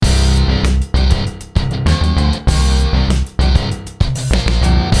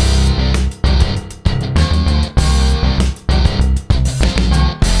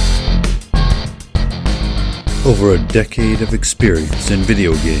over a decade of experience in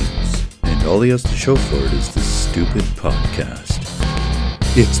video games, and all he has to show for it is this stupid podcast.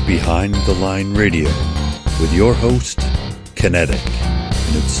 It's Behind the Line Radio with your host, Kinetic,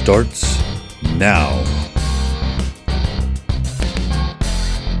 and it starts now.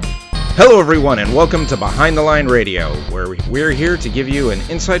 Hello everyone and welcome to Behind the Line Radio, where we're here to give you an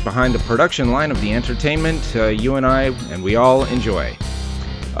insight behind the production line of the entertainment you and I and we all enjoy.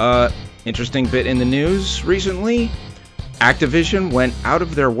 Interesting bit in the news recently. Activision went out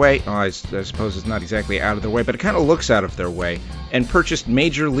of their way, I suppose it's not exactly out of their way, but it kind of looks out of their way, and purchased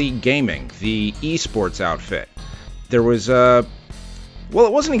Major League Gaming, the esports outfit. There was it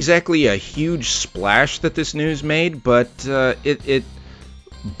wasn't exactly a huge splash that this news made, but it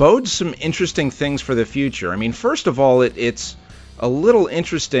bodes some interesting things for the future. I mean, first of all, it's a little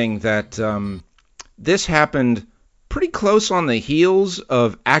interesting that this happened pretty close on the heels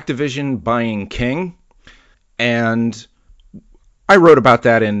of Activision buying King, and I wrote about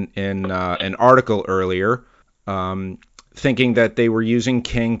that in an article earlier, thinking that they were using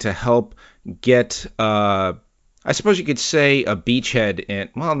King to help get, I suppose you could say, a beachhead in,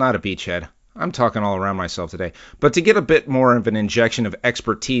 well, not a beachhead, I'm talking all around myself today, but to get a bit more of an injection of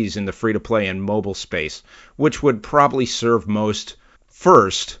expertise in the free-to-play and mobile space, which would probably serve most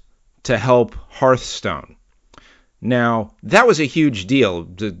first to help Hearthstone. Now, that was a huge deal.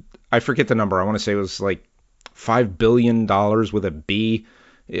 I forget the number. I want to say it was like $5 billion with a B.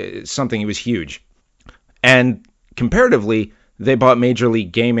 Something, it was huge. And comparatively, they bought Major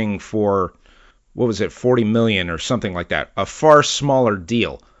League Gaming for, what was it, $40 million or something like that. A far smaller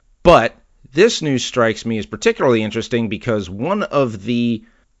deal. But this news strikes me as particularly interesting because one of the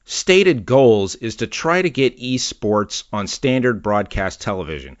stated goals is to try to get esports on standard broadcast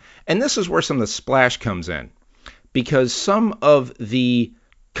television. And this is where some of the splash comes in, because some of the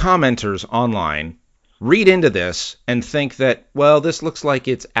commenters online read into this and think that, well, this looks like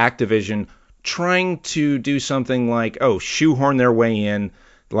it's Activision trying to do something like, shoehorn their way in,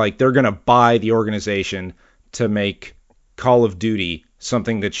 like they're going to buy the organization to make Call of Duty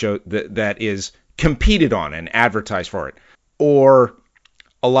something that is competed on and advertised for it. Or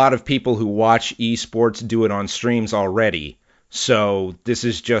a lot of people who watch esports do it on streams already, so this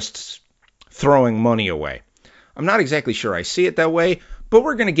is just throwing money away. I'm not exactly sure I see it that way, but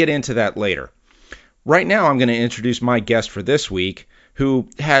we're going to get into that later. Right now, I'm going to introduce my guest for this week, who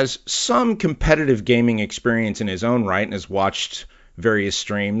has some competitive gaming experience in his own right and has watched various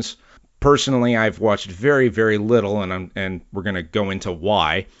streams. Personally, I've watched very, very little, and we're going to go into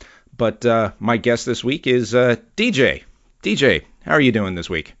why. But my guest this week is DJ. DJ, how are you doing this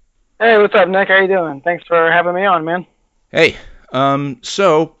week? Hey, what's up, Nick? How you doing? Thanks for having me on, man. Hey,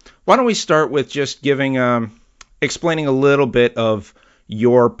 so why don't we start with just explaining a little bit of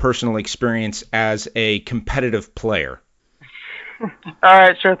your personal experience as a competitive player. All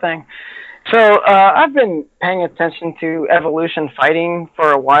right, sure thing. So I've been paying attention to Evolution Fighting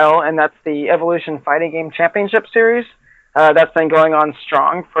for a while, and that's the Evolution Fighting Game Championship Series. That's been going on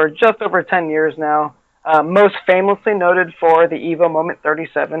strong for just over 10 years now. Most famously noted for the Evo Moment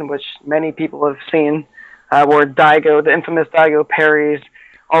 37, which many people have seen, where Daigo, the infamous Daigo, parries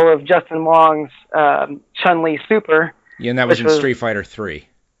all of Justin Wong's Chun-Li Super. Yeah, and that was in Street Fighter 3.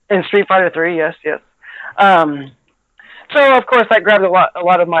 In Street Fighter 3, yes. So, of course, that grabbed a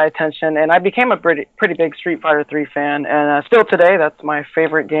lot of my attention, and I became a pretty big Street Fighter 3 fan, and still today, that's my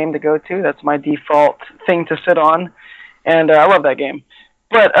favorite game to go to. That's my default thing to sit on, and I love that game.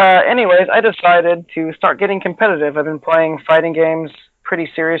 But anyways, I decided to start getting competitive. I've been playing fighting games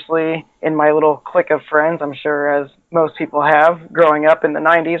pretty seriously in my little clique of friends, I'm sure as most people have, growing up in the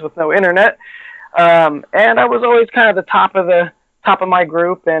 90s with no internet. And I was always kind of the top of my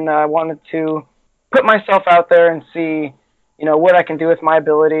group, and I wanted to put myself out there and see, what I can do with my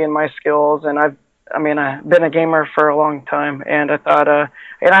ability and my skills. And I've been a gamer for a long time, and I thought,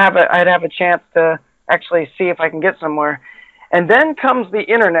 I'd have a chance to actually see if I can get somewhere. And then comes the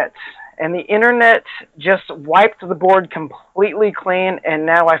internet. And the internet just wiped the board completely clean, and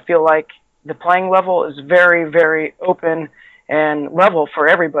now I feel like the playing level is very, very open and level for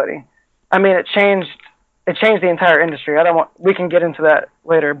everybody. I mean, it changed the entire industry. We can get into that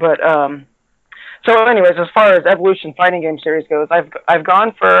later, but so anyways, as far as Evolution Fighting Game Series goes, I've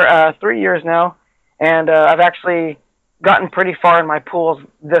gone for 3 years now, and I've actually gotten pretty far in my pools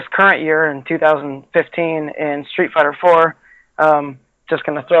this current year in 2015 in Street Fighter 4. Just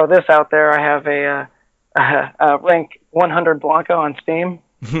going to throw this out there. I have a rank 100 Blanca on Steam.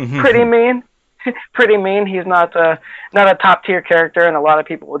 Pretty mean. He's not a top tier character, and a lot of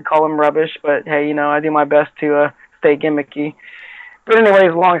people would call him rubbish, but hey, I do my best to stay gimmicky. But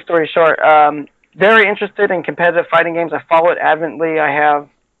anyways, long story short, very interested in competitive fighting games. I follow it avidly. I have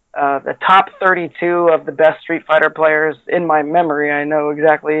the top 32 of the best Street Fighter players in my memory. I know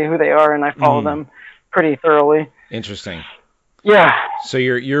exactly who they are, and I follow them pretty thoroughly. Interesting. Yeah. So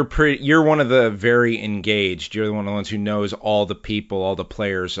you're one of the very engaged. You're one of the ones who knows all the people, all the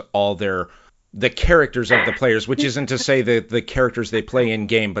players, the characters of the players, which isn't to say the characters they play in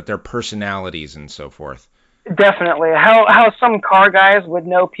game, but their personalities and so forth. Definitely. How some car guys would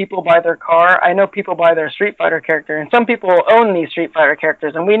know people by their car, I know people by their Street Fighter character, and some people own these Street Fighter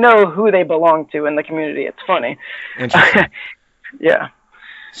characters, and we know who they belong to in the community. It's funny. Interesting. Yeah.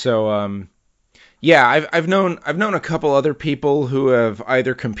 So, yeah, I've known a couple other people who have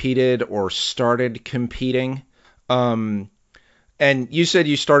either competed or started competing. And you said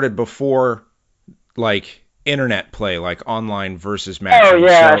you started before, like, internet play, like online versus matching. Oh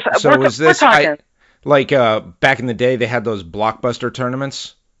yeah. So was this talking... back in the day they had those Blockbuster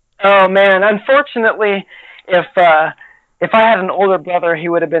tournaments? Oh man, unfortunately, if I had an older brother, he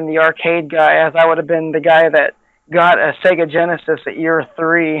would have been the arcade guy, as I would have been the guy that got a Sega Genesis at year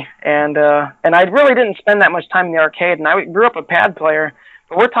 3, and I really didn't spend that much time in the arcade, and I grew up a pad player,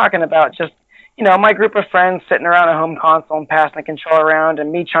 but we're talking about just, my group of friends sitting around a home console and passing the controller around,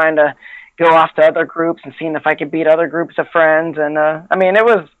 and me trying to go off to other groups and seeing if I could beat other groups of friends, and it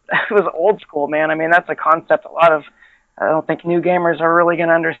was old school, man. I mean, that's a concept I don't think new gamers are really going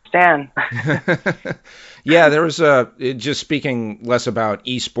to understand. Yeah, there was just speaking less about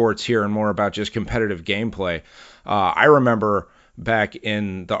esports here and more about just competitive gameplay. I remember back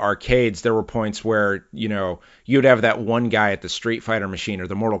in the arcades, there were points where, you'd have that one guy at the Street Fighter machine or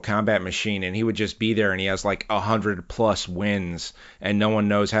the Mortal Kombat machine, and he would just be there and he has like 100+ wins and no one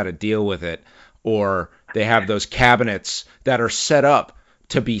knows how to deal with it. Or they have those cabinets that are set up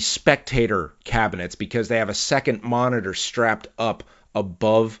to be spectator cabinets because they have a second monitor strapped up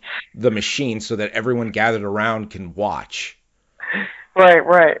above the machine so that everyone gathered around can watch.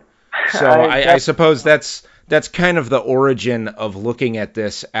 Right. So I suppose that's kind of the origin of looking at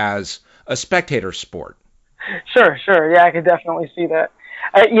this as a spectator sport. Sure. Yeah, I could definitely see that.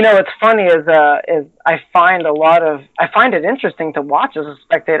 What's funny is I find it interesting to watch as a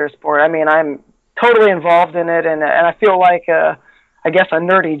spectator sport. I mean, I'm totally involved in it, and I feel like I guess a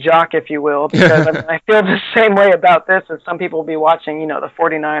nerdy jock, if you will, because I feel the same way about this as some people will be watching, the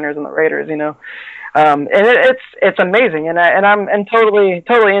 49ers and the Raiders, and it's amazing, and I'm totally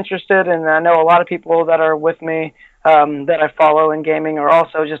interested, and I know a lot of people that are with me that I follow in gaming are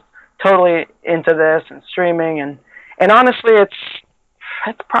also just totally into this and streaming, and honestly, it's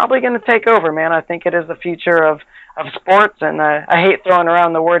probably going to take over, man. I think it is the future of sports, and I hate throwing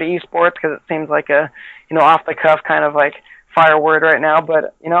around the word esports because it seems like a off the cuff kind of like fire word right now,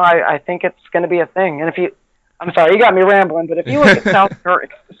 but I think it's going to be a thing. And I'm sorry, you got me rambling, but if you look at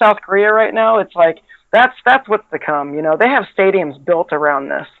South Korea right now, it's like that's what's to come. They have stadiums built around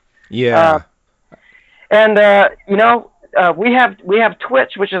this. Yeah. We have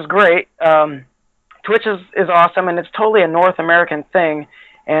Twitch, which is great. Twitch is awesome, and it's totally a North American thing.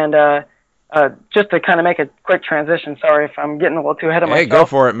 And just to kind of make a quick transition, sorry if I'm getting a little too ahead of myself. Hey, go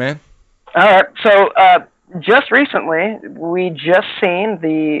for it, man. All right, so just recently, we just seen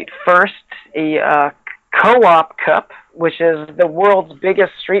the first Co-op Cup, which is the world's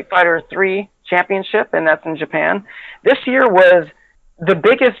biggest Street Fighter 3 championship, and that's in Japan. This year was the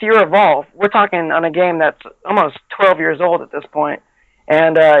biggest year of all. We're talking on a game that's almost 12 years old at this point,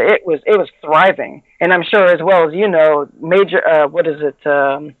 and it was thriving. And I'm sure, as well as major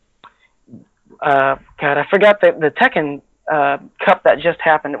God, I forgot the Tekken Cup that just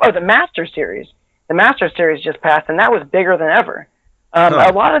happened. Oh, the Master Series. The Master Series just passed, and that was bigger than ever.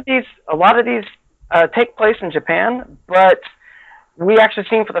 A lot of these take place in Japan, but we actually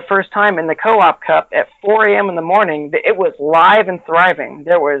seen for the first time in the Co-op Cup at 4 a.m. in the morning. It was live and thriving.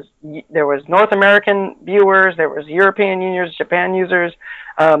 There was North American viewers, there was European users, Japan users.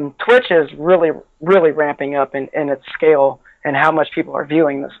 Twitch is really, really ramping up in its scale and how much people are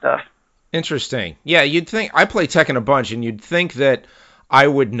viewing this stuff. Interesting. Yeah, you'd think I play Tekken a bunch, and you'd think that I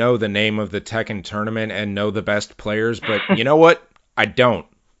would know the name of the Tekken tournament and know the best players, but you know what? I don't.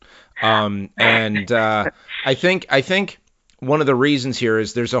 I think one of the reasons here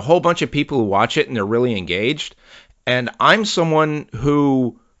is there's a whole bunch of people who watch it and they're really engaged. And I'm someone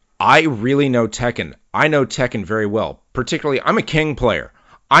who I really know Tekken. I know Tekken very well. Particularly, I'm a King player.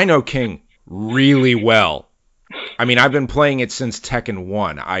 I know King really well. I mean, I've been playing it since Tekken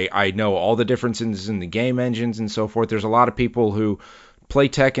 1. I know all the differences in the game engines and so forth. There's a lot of people who play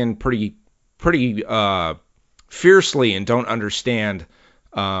Tekken pretty fiercely and don't understand,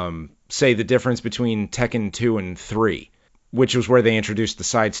 say, the difference between Tekken 2 and 3. which was where they introduced the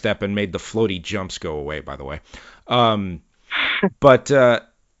sidestep and made the floaty jumps go away, by the way. But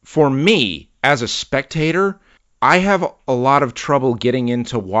for me, as a spectator, I have a lot of trouble getting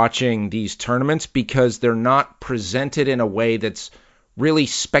into watching these tournaments because they're not presented in a way that's really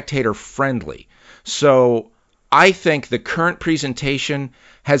spectator friendly. So I think the current presentation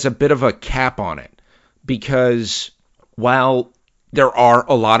has a bit of a cap on it because while there are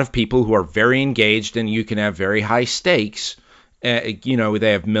a lot of people who are very engaged and you can have very high stakes, they have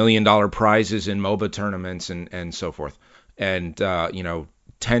 $1 million prizes in MOBA tournaments and so forth. And,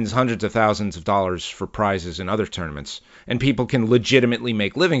 tens, hundreds of thousands of dollars for prizes in other tournaments. And people can legitimately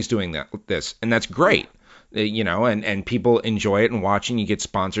make livings doing this. And that's great. And people enjoy it and watch, and you get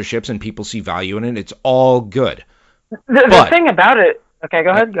sponsorships and people see value in it. It's all good. The thing about it... Okay, go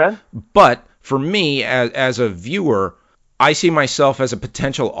ahead. But for me, as a viewer, I see myself as a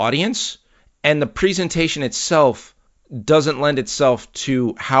potential audience, and the presentation itself doesn't lend itself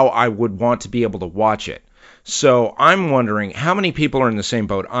to how I would want to be able to watch it. So I'm wondering how many people are in the same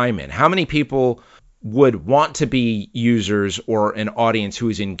boat I'm in. How many people would want to be users or an audience who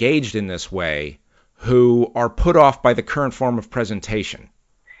is engaged in this way who are put off by the current form of presentation?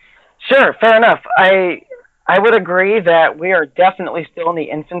 Sure, fair enough. I would agree that we are definitely still in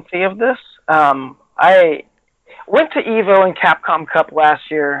the infancy of this. I went to EVO and Capcom Cup last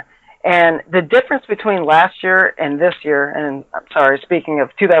year, and the difference between last year and this year, and I'm sorry, speaking of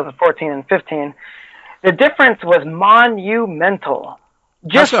 2014 and 15, the difference was monumental.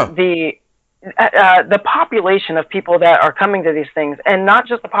 Just the population of people that are coming to these things, and not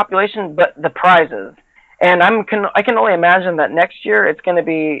just the population, but the prizes. And I can only imagine that next year it's going to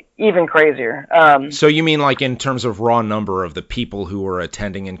be even crazier. So you mean like in terms of raw number of the people who are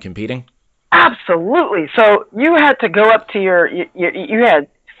attending and competing? Absolutely. So you had to go up to you had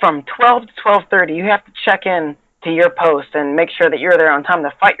from 12 to 12:30. You have to check in to your post and make sure that you're there on time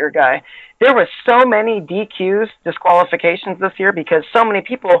to fight your guy. There were so many DQs, disqualifications this year because so many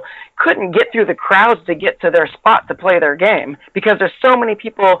people couldn't get through the crowds to get to their spot to play their game because there's so many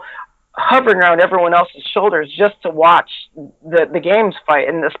people hovering around everyone else's shoulders just to watch the games fight.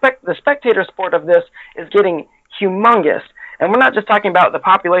 And the spectator sport of this is getting humongous. And we're not just talking about the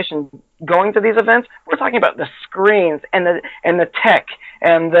population going to these events. We're talking about the screens and the tech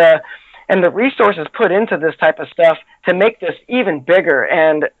and the resources put into this type of stuff to make this even bigger.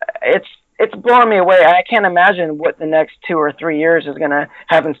 And it's blowing me away. I can't imagine what the next 2 or 3 years is going to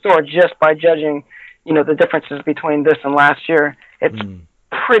have in store just by judging, the differences between this and last year. It's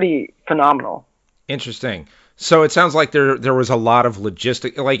pretty phenomenal. Interesting. So it sounds like there was a lot of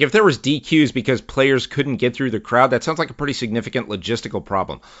logistic. Like if there was DQs because players couldn't get through the crowd, that sounds like a pretty significant logistical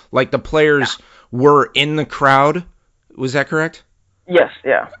problem. Like the players were in the crowd. Was that correct? Yes.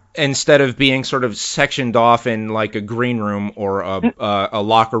 Yeah. Instead of being sort of sectioned off in like a green room or a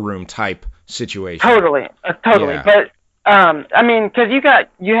locker room type situation. Totally. Yeah. But because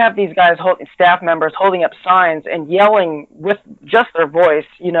you have these guys staff members holding up signs and yelling with just their voice,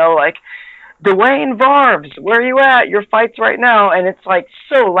 like, Dwayne Varves, where are you at? Your fight's right now. And it's like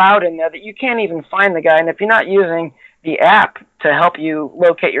so loud in there that you can't even find the guy. And if you're not using the app to help you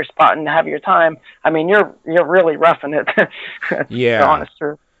locate your spot and have your time, you're really roughing it. Yeah. The honest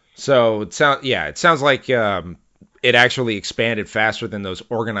truth. So it sounds like it actually expanded faster than those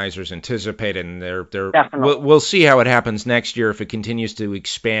organizers anticipated, and we'll see how it happens next year if it continues to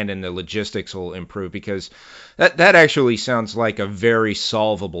expand and the logistics will improve, because that actually sounds like a very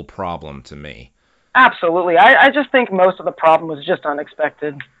solvable problem to me. Absolutely. I just think most of the problem was just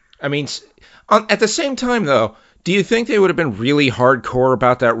unexpected. At the same time, though, do you think they would have been really hardcore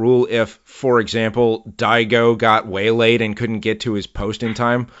about that rule if, for example, Daigo got waylaid and couldn't get to his post in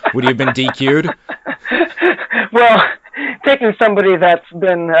time? Would he have been DQ'd? Well, taking somebody that's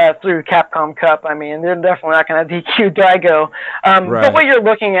been through Capcom Cup, they're definitely not going to DQ Daigo. Right. But what you're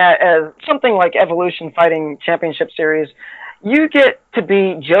looking at as something like Evolution Fighting Championship Series, you get to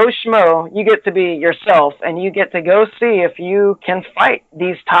be Joe Schmo, you get to be yourself, and you get to go see if you can fight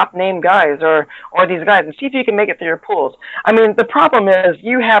these top-name guys or these guys and see if you can make it through your pools. The problem is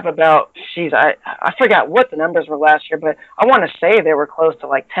you have about, I forgot what the numbers were last year, but I want to say they were close to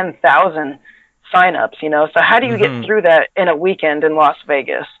like 10,000 signups, So how do you get through that in a weekend in Las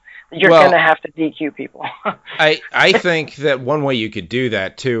Vegas? You're going to have to DQ people. I think that one way you could do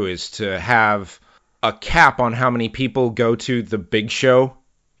that, too, is to have a cap on how many people go to the big show,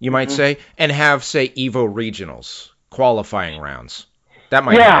 you might say, and have, say, EVO regionals, qualifying rounds. That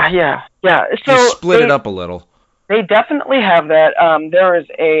might help. Yeah. So just split it up a little. They definitely have that. There is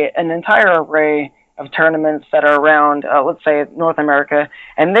an entire array of tournaments that are around, let's say, North America,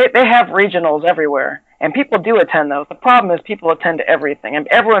 and they have regionals everywhere. And people do attend those. The problem is people attend everything, and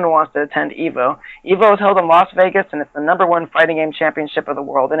everyone wants to attend EVO. EVO is held in Las Vegas, and it's the #1 fighting game championship of the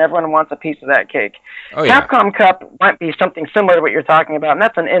world, and everyone wants a piece of that cake. Oh, yeah. Capcom Cup might be something similar to what you're talking about, and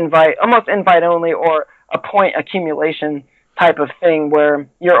that's an invite, almost invite only, or a point accumulation type of thing where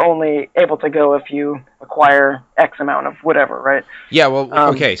you're only able to go if you acquire X amount of whatever, right? Yeah, well,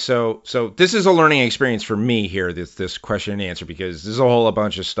 okay, so this is a learning experience for me here, this question and answer, because there's a whole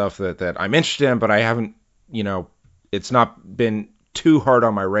bunch of stuff that I'm interested in, but I haven't, it's not been too hard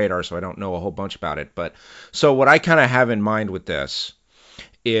on my radar, so I don't know a whole bunch about it. But so what I kind of have in mind with this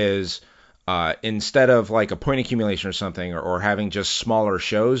is instead of like a point accumulation or something, or having just smaller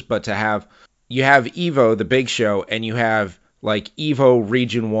shows, but you have EVO, the big show, and you have like EVO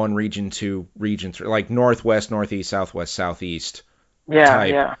Region 1, Region 2, Region 3, like Northwest, Northeast, Southwest, Southeast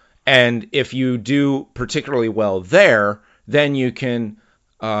type. Yeah. And if you do particularly well there, then you can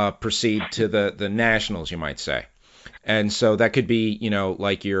proceed to the nationals, you might say. And so that could be,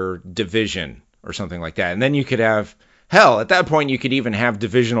 like your division or something like that. And then you could have, hell, at that point you could even have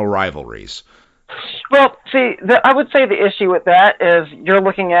divisional rivalries. Well, see, I would say the issue with that is you're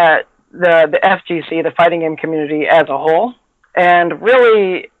looking at the FGC, the fighting game community as a whole. And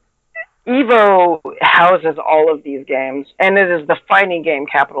really, EVO houses all of these games, and it is the fighting game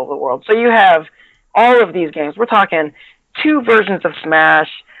capital of the world. So you have all of these games. We're talking 2 versions of Smash,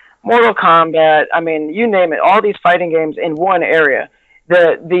 Mortal Kombat, I mean, you name it, all these fighting games in one area.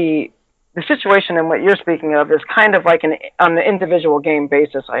 The situation in what you're speaking of is kind of like on the individual game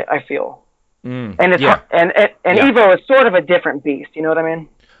basis, I feel. And it's and EVO is sort of a different beast, you know what I mean?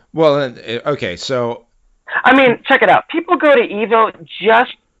 Well, okay, so... I mean, check it out. People go to EVO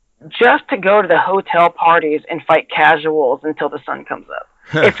just to go to the hotel parties and fight casuals until the sun comes up.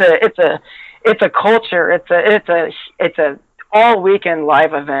 It's a culture. It's a all weekend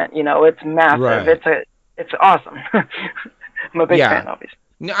live event. It's massive. Right. It's awesome. I'm a big fan, obviously.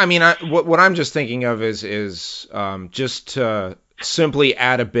 I mean, what I'm just thinking of is just to simply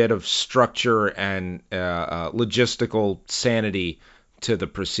add a bit of structure and logistical sanity to the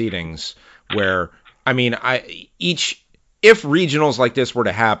proceedings, where. I mean, if regionals like this were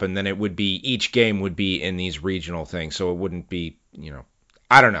to happen, then it would be each game would be in these regional things, so it wouldn't be,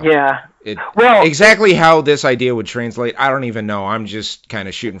 I don't know. Yeah. Exactly how this idea would translate, I don't even know. I'm just kind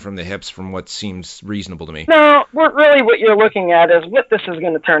of shooting from the hips from what seems reasonable to me. No, really what you're looking at is what this is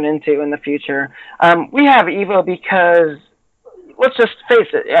going to turn into in the future. We have EVO because, let's just face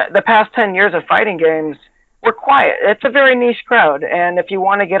it, the past 10 years of fighting games, we're quiet. It's a very niche crowd, and if you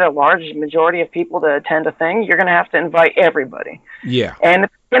want to get a large majority of people to attend a thing, you're going to have to invite everybody. Yeah. And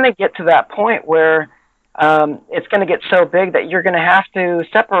it's going to get to that point where it's going to get so big that you're going to have to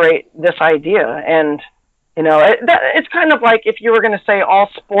separate this idea. And, it's kind of like if you were going to say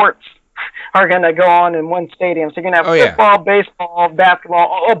all sports are going to go on in one stadium. So you're going to have football, baseball,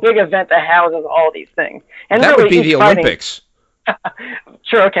 basketball, a big event that houses all these things. And that really would be the Olympics.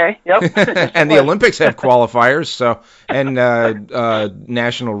 Sure. Okay. Yep. And the Olympics have qualifiers, and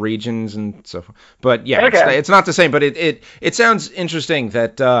national regions and so forth. But yeah, okay. It's not the same. But it sounds interesting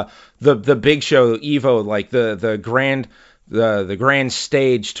that the big show EVO, like the grand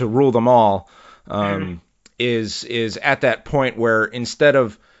stage to rule them all, is at that point where instead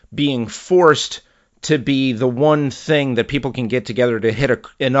of being forced to be the one thing that people can get together to hit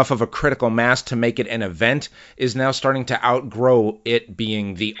enough of a critical mass to make it an event, is now starting to outgrow it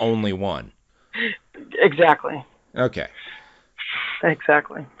being the only one. Exactly. Okay.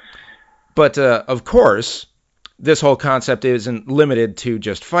 Exactly. But, of course, this whole concept isn't limited to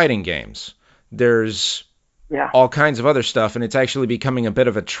just fighting games. There's all kinds of other stuff, and it's actually becoming a bit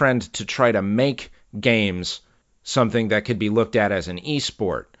of a trend to try to make games something that could be looked at as an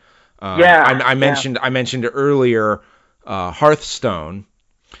e-sport. I mentioned earlier Hearthstone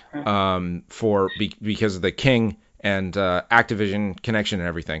because of the King and Activision connection and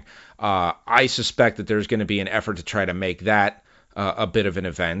everything. I suspect that there's going to be an effort to try to make that a bit of an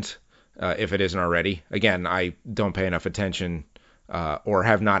event, if it isn't already. Again, I don't pay enough attention or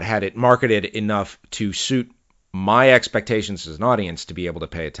have not had it marketed enough to suit my expectations as an audience to be able to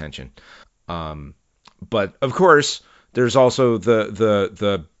pay attention. But of course, there's also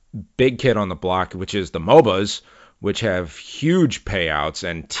the big kid on the block, which is the MOBAs, which have huge payouts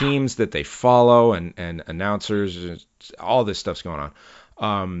and teams that they follow and announcers, all this stuff's going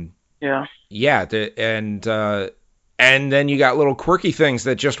on. And then you got little quirky things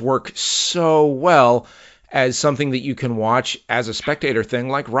that just work so well as something that you can watch as a spectator thing,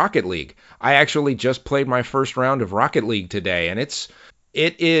 like Rocket League. I actually just played my first round of Rocket League today, and it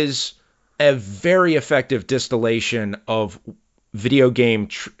is a very effective distillation of video game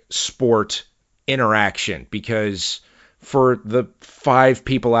sport interaction, because for the 5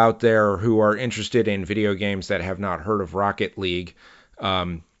 people out there who are interested in video games that have not heard of Rocket League,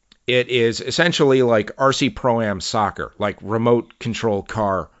 it is essentially like RC Pro-Am soccer, like remote control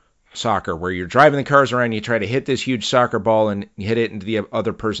car soccer, where you're driving the cars around, you try to hit this huge soccer ball and you hit it into the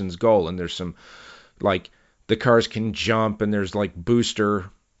other person's goal. And there's some, like, the cars can jump, and there's like booster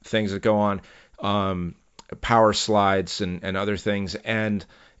things that go on, power slides and other things. And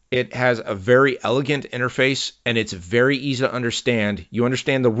it has a very elegant interface, and it's very easy to understand. You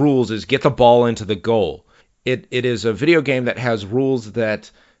understand the rules is get the ball into the goal. It is a video game that has rules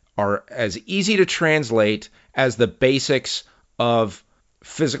that are as easy to translate as the basics of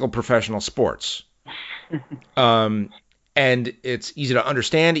physical professional sports. And it's easy to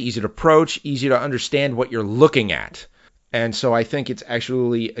understand, easy to approach, easy to understand what you're looking at. And so I think it's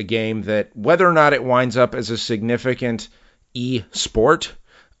actually a game that, whether or not it winds up as a significant e-sport,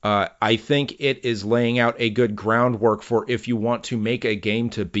 I think it is laying out a good groundwork for, if you want to make a game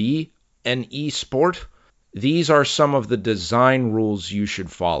to be an e-sport, these are some of the design rules you should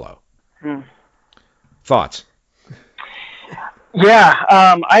follow. Thoughts? Yeah,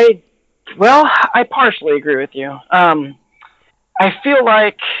 I partially agree with you. I feel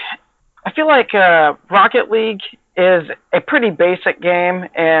like Rocket League is a pretty basic game,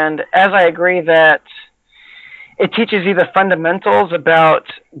 and as I agree that it teaches you the fundamentals about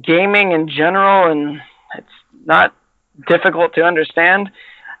gaming in general, and it's not difficult to understand,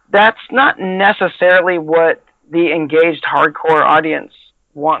 that's not necessarily what the engaged hardcore audience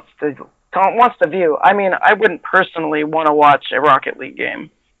wants to view. I mean, I wouldn't personally want to watch a Rocket League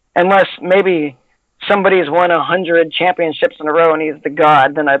game unless maybe somebody's won 100 championships in a row and he's the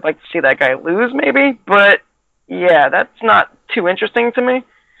god. Then I'd like to see that guy lose, maybe. But yeah, that's not too interesting to me.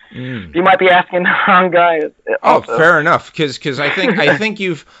 You might be asking the wrong guy. Also. Oh, fair enough. Because I think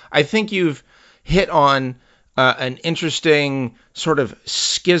you've hit on an interesting sort of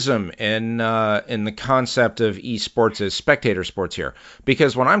schism in the concept of esports as spectator sports here.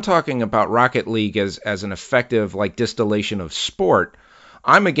 Because when I'm talking about Rocket League as an effective, like, distillation of sport,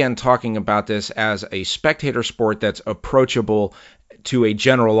 I'm again talking about this as a spectator sport that's approachable to a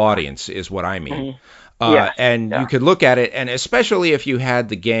general audience, is what I mean. You could look at it, and especially if you had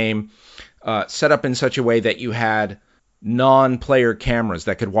the game set up in such a way that you had non-player cameras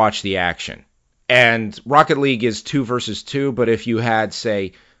that could watch the action. And Rocket League is 2 versus 2, but if you had,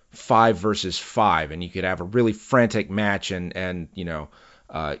 say, 5 versus 5, and you could have a really frantic match and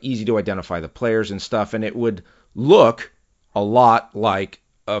easy to identify the players and stuff, and it would look a lot like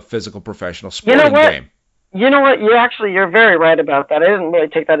a physical professional sporting game. You know what? You're very right about that. I didn't really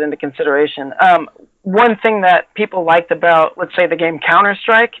take that into consideration. One thing that people liked about, let's say, the game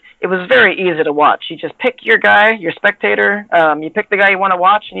Counter-Strike, it was very easy to watch. You just pick your guy, your spectator, you pick the guy you want to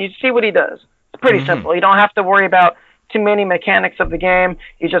watch, and you see what he does. It's pretty simple. You don't have to worry about too many mechanics of the game.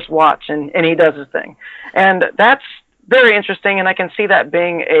 You just watch, and he does his thing. And that's very interesting, and I can see that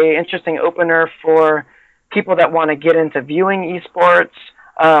being an interesting opener for people that want to get into viewing esports.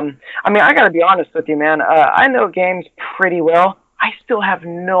 I mean, I got to be honest with you, man. I know games pretty well. I still have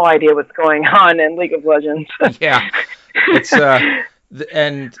no idea what's going on in League of Legends. Yeah, it's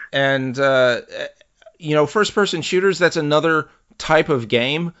first-person shooters. That's another type of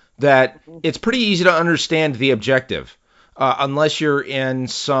game that it's pretty easy to understand the objective, unless you're in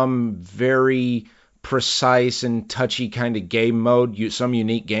some very precise and touchy kind of game mode, some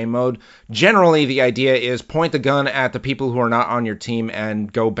unique game mode. Generally, the idea is point the gun at the people who are not on your team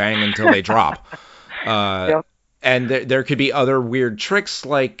and go bang until they drop. Yep. And there could be other weird tricks,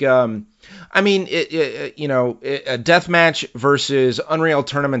 like, a deathmatch versus Unreal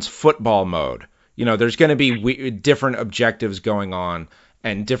Tournament's football mode. There's going to be different objectives going on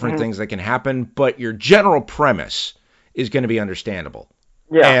and different things that can happen, but your general premise is going to be understandable.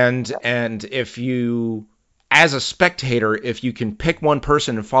 Yeah. And if you, as a spectator, if you can pick one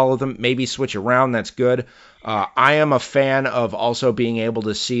person and follow them, maybe switch around, that's good. I am a fan of also being able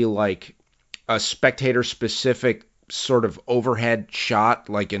to see, like, a spectator-specific sort of overhead shot,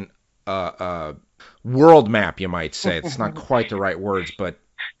 like an world map, you might say. It's not quite the right words, but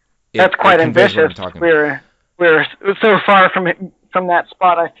that's quite ambitious. We're so far from that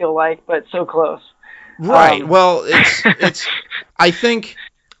spot, I feel like, but so close. Right. Well, it's. I think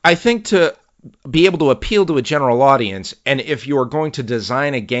to be able to appeal to a general audience, and if you are going to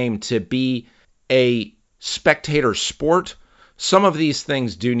design a game to be a spectator sport, some of these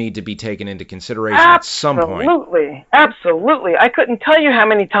things do need to be taken into consideration at some point. Absolutely. I couldn't tell you how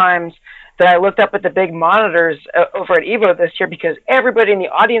many times that I looked up at the big monitors over at Evo this year because everybody in the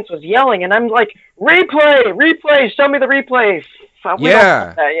audience was yelling, and I'm like, replay, show me the replay. We don't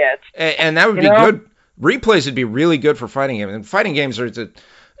have that yet. And that would be good. Replays would be really good for fighting games. And fighting games are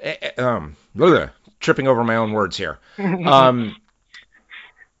tripping over my own words here.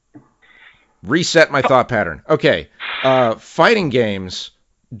 Reset my thought pattern. Okay, fighting games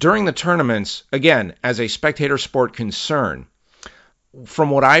during the tournaments, again, as a spectator sport concern, from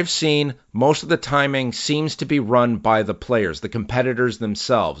what I've seen, most of the timing seems to be run by the players, the competitors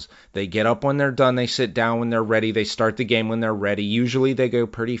themselves. They get up when they're done, they sit down when they're ready, they start the game when they're ready. Usually they go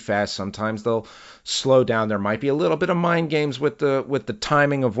pretty fast. Sometimes they'll slow down. There might be a little bit of mind games with the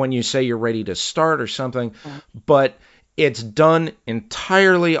timing of when you say you're ready to start or something, but it's done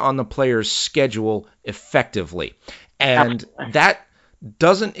entirely on the player's schedule effectively. And that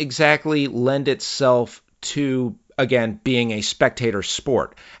doesn't exactly lend itself to, again, being a spectator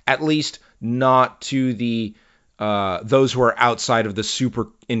sport, at least not to the those who are outside of the super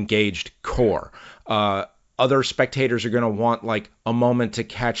engaged core. Other spectators are going to want like a moment to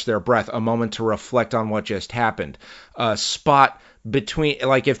catch their breath, a moment to reflect on what just happened, a spot between,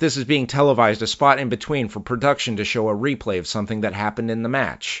 like if this is being televised, a spot in between for production to show a replay of something that happened in the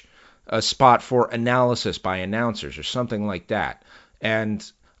match, a spot for analysis by announcers or something like that. And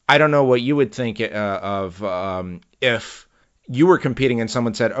I don't know what you would think of if you were competing and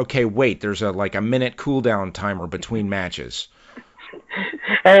someone said, okay, wait, there's a minute cooldown timer between matches.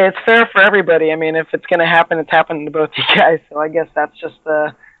 Hey, it's fair for everybody. I mean, if it's going to happen, it's happening to both you guys. So I guess that's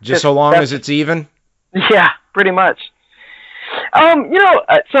just so long as it's even? Yeah, pretty much. So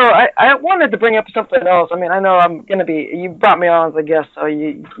I wanted to bring up something else. I mean, I know I'm going to be, you brought me on as a guest, so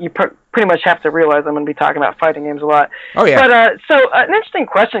you pretty much have to realize I'm going to be talking about fighting games a lot. Oh, yeah. But, an interesting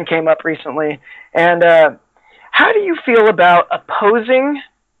question came up recently, and how do you feel about opposing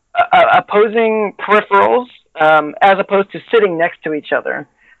peripherals as opposed to sitting next to each other?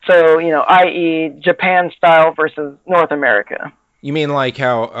 So, i.e. Japan style versus North America. You mean like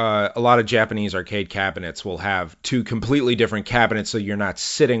how a lot of Japanese arcade cabinets will have two completely different cabinets, so you're not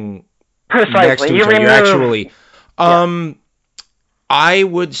sitting next to each other. You're actually... I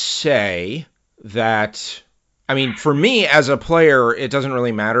would say that... I mean, for me as a player, it doesn't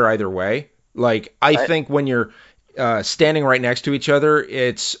really matter either way. Like, I think when you're standing right next to each other,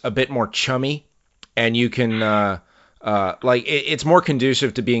 it's a bit more chummy, and you can... it's more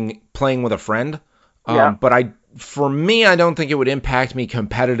conducive to playing with a friend. But for me, I don't think it would impact me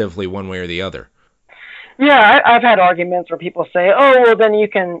competitively one way or the other. Yeah, I've had arguments where people say, "Oh, well, then you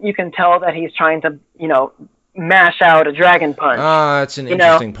can tell that he's trying to, mash out a dragon punch." That's an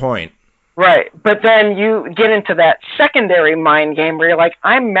interesting point. Right, but then you get into that secondary mind game where you're like,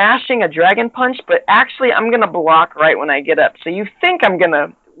 "I'm mashing a dragon punch, but actually I'm gonna block right when I get up." So you think I'm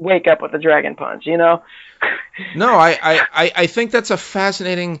gonna wake up with a dragon punch, No, I think that's a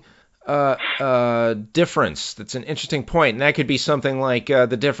fascinating difference. That's an interesting point, and that could be something like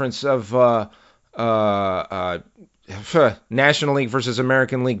the difference of National League versus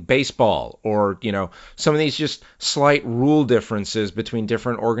American League baseball, or some of these just slight rule differences between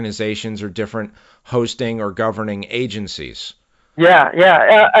different organizations or different hosting or governing agencies.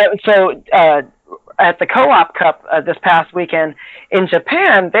 So at the Co-op Cup this past weekend in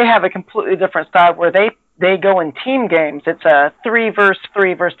Japan, they have a completely different style where they go in team games. It's a 3 versus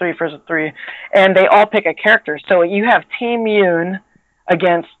 3 versus 3 versus 3, and they all pick a character. So you have Team Yoon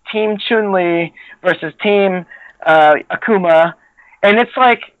against Team Chun-Li versus Team Akuma, and it's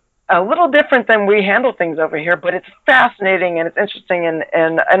like a little different than we handle things over here, but it's fascinating and it's interesting,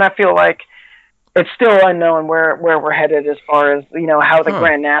 and I feel like it's still unknown where we're headed as far as how the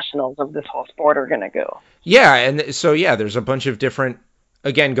Grand Nationals of this whole sport are going to go. Yeah, and so there's a bunch of different.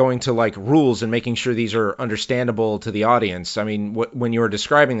 Again, going to like rules and making sure these are understandable to the audience. I mean, when you were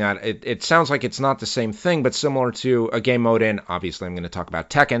describing that, it sounds like it's not the same thing, but similar to a game mode in, obviously I'm going to talk about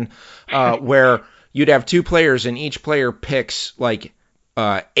Tekken, where you'd have two players and each player picks like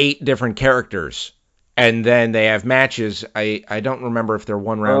 8 different characters, and then they have matches. I don't remember if they're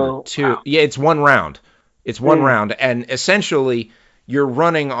 1 round or 2. Wow. Yeah, it's 1 round. It's 1 round, and essentially you're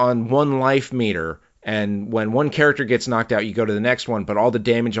running on 1 life meter. And when one character gets knocked out, you go to the next one, but all the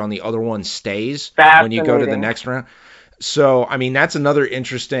damage on the other one stays when you go to the next round. So, I mean, that's another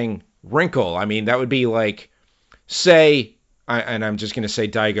interesting wrinkle. I mean, that would be like, say, and I'm just going to say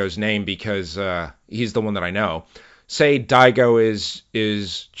Daigo's name because he's the one that I know. Say Daigo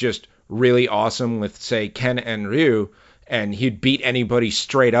is just really awesome with, say, Ken and Ryu, and he'd beat anybody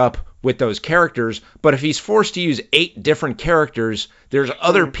straight up with those characters, but if he's forced to use 8 different characters, there's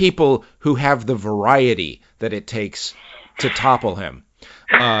other people who have the variety that it takes to topple him.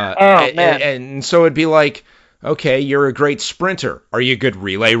 Oh, man. And so it'd be like, okay, you're a great sprinter. Are you a good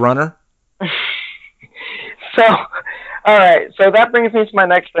relay runner? So, all right. So that brings me to my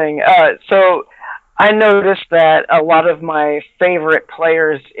next thing. So I noticed that a lot of my favorite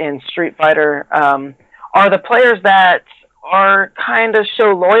players in Street Fighter are the players that are kind of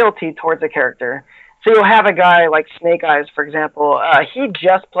show loyalty towards a character. So you'll have a guy like Snake Eyes, for example. He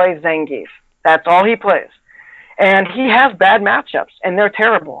just plays Zangief. That's all he plays. And he has bad matchups, and they're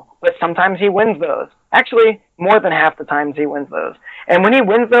terrible. But sometimes he wins those. Actually, more than half the times he wins those. And when he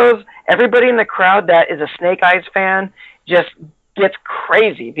wins those, everybody in the crowd that is a Snake Eyes fan just gets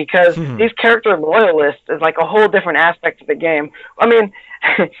crazy because these character loyalists is like a whole different aspect of the game. I mean,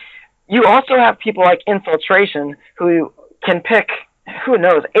 you also have people like Infiltration who can pick, who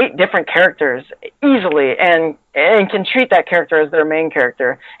knows, 8 different characters easily and can treat that character as their main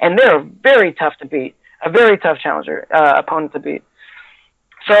character. And they're very tough to beat, a very tough challenger, opponent to beat.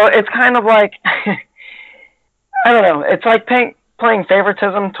 So it's kind of like, I don't know, it's like playing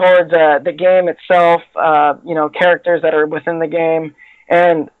favoritism towards the game itself, characters that are within the game.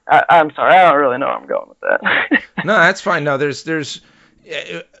 And I'm sorry, I don't really know where I'm going with that. No, that's fine. No, there's,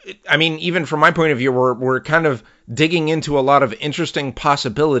 I mean, even from my point of view, we're kind of digging into a lot of interesting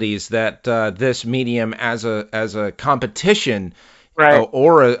possibilities that this medium as a competition, right,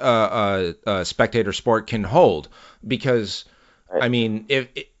 or a spectator sport can hold. Because, right. I mean,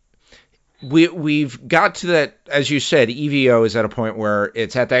 we've got to that, as you said, EVO is at a point where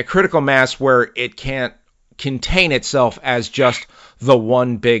it's at that critical mass where it can't contain itself as just the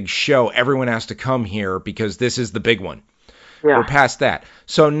one big show. Everyone has to come here because this is the big one. Yeah. We're past that.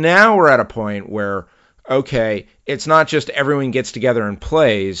 So now we're at a point where, okay, it's not just everyone gets together and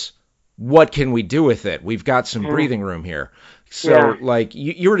plays. What can we do with it? We've got some breathing room here. So, like,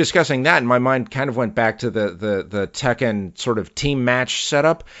 you were discussing that, and my mind kind of went back to the Tekken sort of team match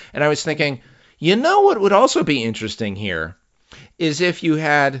setup, and I was thinking, you know what would also be interesting here is if you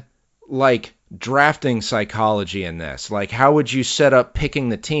had, like, drafting psychology in this. Like, how would you set up picking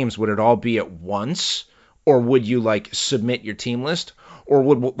the teams? Would it all be at once? Or would you, like, submit your team list? Or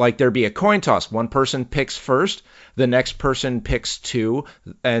would, like, there be a coin toss? One person picks first, the next person picks 2,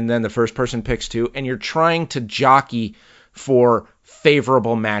 and then the first person picks 2, and you're trying to jockey for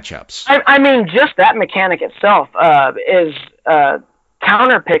favorable matchups. I mean, just that mechanic itself is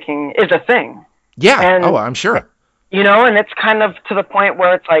counter-picking is a thing. Yeah, and, I'm sure. You know, and it's kind of to the point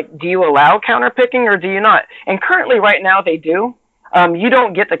where it's like, do you allow counter-picking or do you not? And currently right now they do. You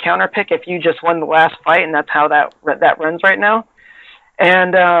don't get the counter-pick if you just won the last fight, and that's how that runs right now.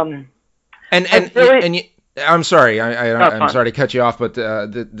 And I'm sorry, I'm sorry to cut you off, but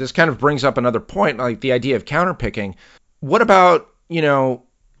this kind of brings up another point, like the idea of counter-picking. What about,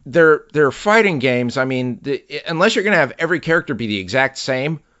 they're fighting games? I mean, unless you're going to have every character be the exact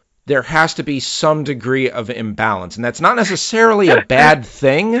same, there has to be some degree of imbalance, and that's not necessarily a bad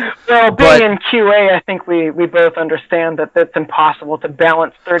thing. Well, being in QA, I think we both understand that it's impossible to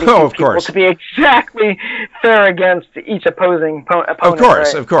balance 32 people to be exactly fair against each opposing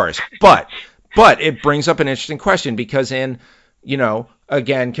opponent. Of course. But it brings up an interesting question because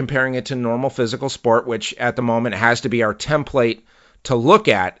again, comparing it to normal physical sport, which at the moment has to be our template to look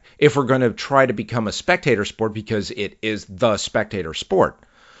at if we're going to try to become a spectator sport because it is the spectator sport.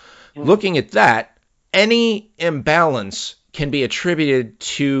 Looking at that, any imbalance can be attributed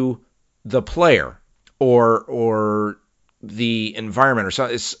to the player or the environment or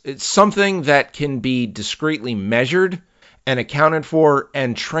something. It's something that can be discreetly measured and accounted for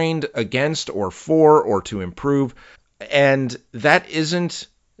and trained against or for or to improve. And that isn't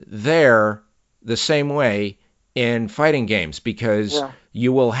there the same way in fighting games because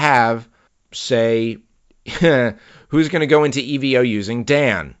you will have, say, who's going to go into EVO using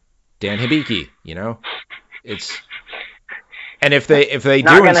Dan Hibiki, and if they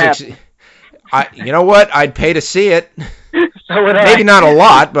do in 6, you know what? I'd pay to see it. So would Maybe not a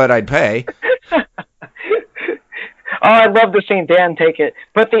lot, but I'd pay. I'd love to see Dan take it,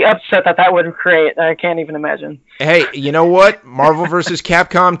 but the upset that would create, I can't even imagine. Hey, you know what? Marvel vs.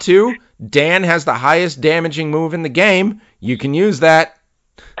 Capcom 2, Dan has the highest damaging move in the game. You can use that.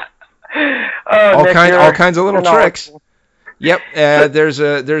 All kinds of little tricks. Yep,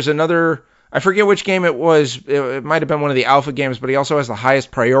 there's another, I forget which game it was, it might have been one of the alpha games, but he also has the highest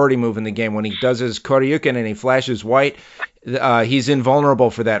priority move in the game. When he does his Koryuken and he flashes white, he's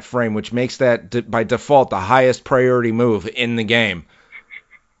invulnerable for that frame, which makes that, by default, the highest priority move in the game.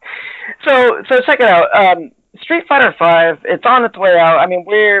 So check it out. Street Fighter V, it's on its way out. I mean,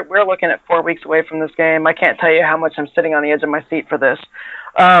 we're looking at 4 weeks away from this game. I can't tell you how much I'm sitting on the edge of my seat for this.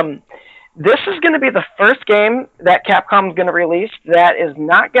 This is going to be the first game that Capcom's going to release that is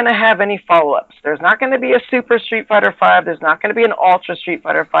not going to have any follow-ups. There's not going to be a Super Street Fighter V. There's not going to be an Ultra Street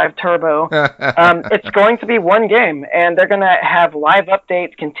Fighter V Turbo. It's going to be one game, and they're going to have live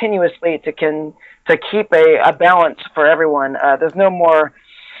updates continuously to keep a balance for everyone. There's no more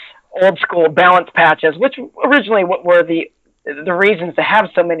old-school balance patches, which originally were the reasons to have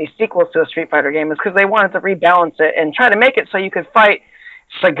so many sequels to a Street Fighter game, is because they wanted to rebalance it and try to make it so you could fight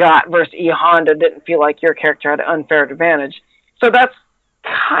Sagat versus E Honda didn't feel like your character had an unfair advantage. So that's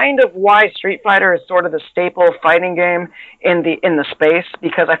kind of why Street Fighter is sort of the staple fighting game in the space,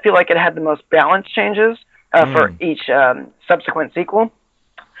 because I feel like it had the most balance changes for each subsequent sequel.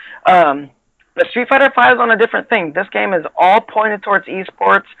 But Street Fighter V is on a different thing. This game is all pointed towards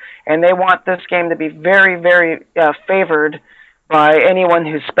esports, and they want this game to be very, very favored by anyone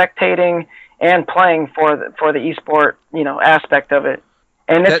who's spectating and playing for the esport, aspect of it.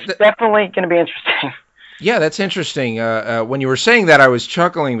 And it's definitely going to be interesting. Yeah, that's interesting. When you were saying that, I was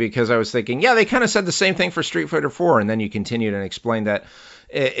chuckling because I was thinking, yeah, they kind of said the same thing for Street Fighter 4, and then you continued and explained that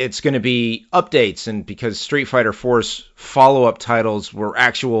it's going to be updates, and because Street Fighter 4's follow-up titles were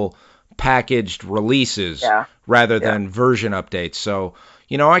actual packaged releases rather than version updates. So,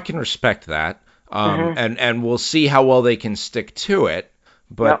 I can respect that. And we'll see how well they can stick to it.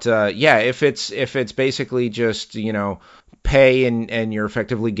 But if it's basically just, pay and you're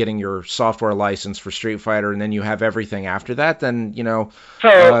effectively getting your software license for Street Fighter, and then you have everything after that, then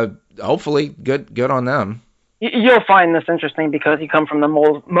hopefully good on them. You'll find this interesting because you come from the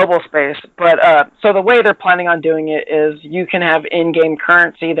mobile space. But so the way they're planning on doing it is you can have in-game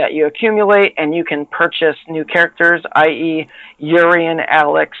currency that you accumulate, and you can purchase new characters, i.e. Yuri and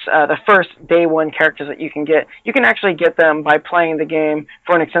Alex, the first day one characters that you can get. You can actually get them by playing the game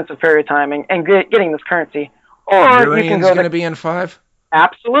for an extensive period of time and getting this currency. Or Yurian's you can go going to be in 5?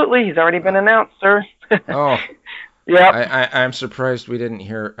 Absolutely. He's already been announced, sir. Oh. Yeah. I'm surprised we didn't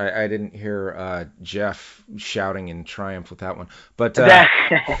hear. I didn't hear Jeff shouting in triumph with that one. But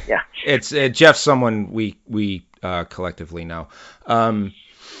yeah, it's Jeff's someone we collectively know.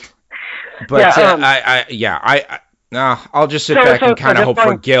 I'll just sit back and kind of hope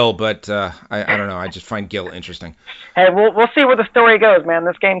for Gil, but I don't know. I just find Gil interesting. Hey, we'll see where the story goes, man.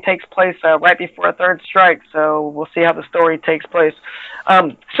 This game takes place right before a third strike, so we'll see how the story takes place.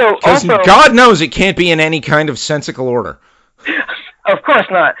 Because God knows it can't be in any kind of sensical order. Of course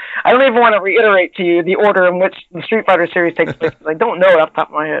not. I don't even want to reiterate to you the order in which the Street Fighter series takes place, because I don't know it off the top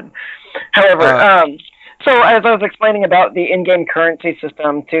of my head. However, so as I was explaining about the in-game currency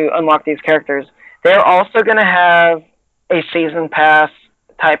system to unlock these characters, they're also going to have a season pass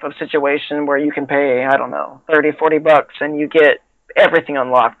type of situation where you can pay, I don't know, $30, $40, and you get everything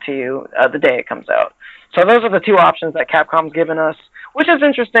unlocked to you the day it comes out. So those are the two options that Capcom's given us, which is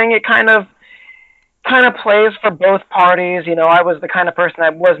interesting. It kind of plays for both parties. I was the kind of person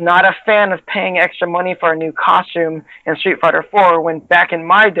that was not a fan of paying extra money for a new costume in Street Fighter 4 when back in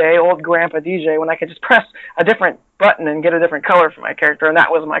my day, old Grandpa DJ, when I could just press a different button and get a different color for my character, and that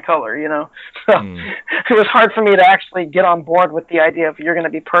was my color, So it was hard for me to actually get on board with the idea of you're going to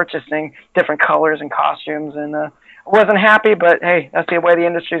be purchasing different colors and costumes, and I wasn't happy, but hey, that's the way the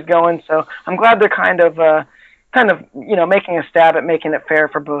industry's going, so I'm glad they're kind of making a stab at making it fair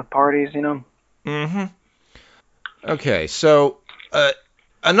for both parties, Mm-hmm. Okay, so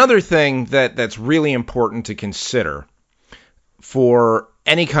another thing that's really important to consider for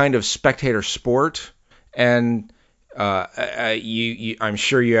any kind of spectator sport, and I'm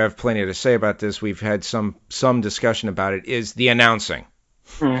sure you have plenty to say about this. We've had some discussion about it. Is the announcing,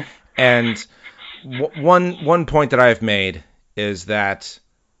 and one point that I've made is that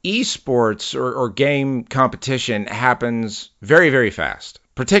esports or game competition happens very, very fast,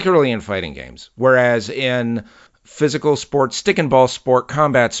 particularly in fighting games. Whereas in physical sport, stick and ball sport,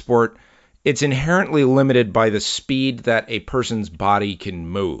 combat sport, it's inherently limited by the speed that a person's body can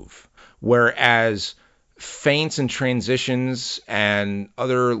move. Whereas feints and transitions and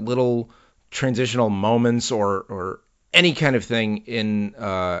other little transitional moments or any kind of thing in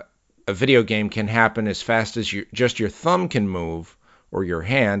a video game can happen as fast as just your thumb can move, or your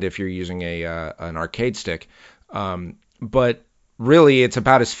hand if you're using an arcade stick. But really, it's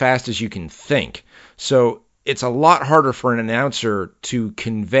about as fast as you can think. So it's a lot harder for an announcer to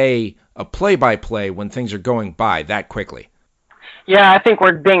convey a play-by-play when things are going by that quickly. Yeah, I think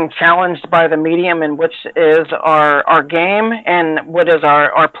we're being challenged by the medium in which is our game and what is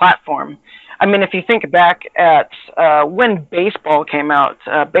our platform. I mean, if you think back at when baseball came out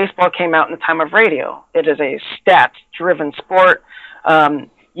in the time of radio. It is a stats-driven sport.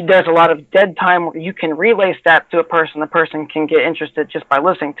 there's a lot of dead time where you can relay stats to a person. The person can get interested just by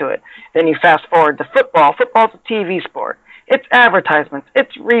listening to it. Then you fast forward to football. Football's a TV sport. It's advertisements.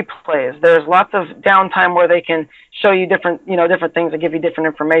 It's replays. There's lots of downtime where they can show you different things that give you different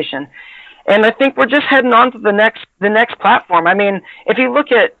information. And I think we're just heading on to the next platform. I mean, if you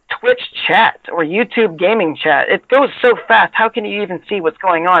look at Twitch chat or YouTube gaming chat, it goes so fast. How can you even see what's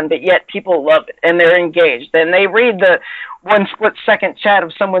going on? But yet people love it and they're engaged and they read the 1 split-second chat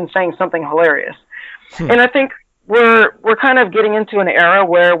of someone saying something hilarious. And I think we're kind of getting into an era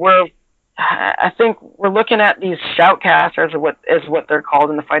where I think we're looking at these shoutcasters, is what they're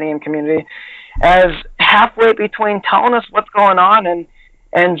called in the fighting game community, as halfway between telling us what's going on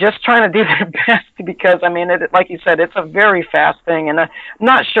and just trying to do their best, because, I mean, like you said, it's a very fast thing, and I'm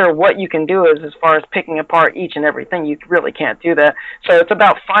not sure what you can do as far as picking apart each and everything. You really can't do that. So it's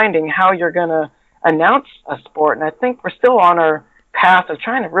about finding how you're going to announce a sport, and I think we're still on our path of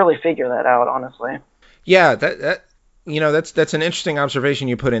trying to really figure that out, honestly. Yeah, that's an interesting observation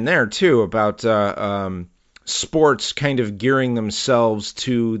you put in there too about sports kind of gearing themselves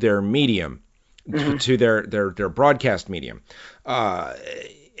to their medium, to their broadcast medium,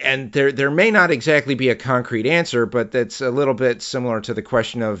 and there may not exactly be a concrete answer, but that's a little bit similar to the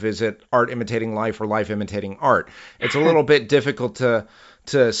question of, is it art imitating life or life imitating art? It's a little bit difficult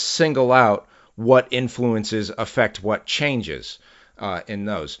to single out what influences affect what changes in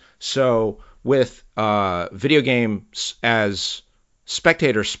those. So with video games as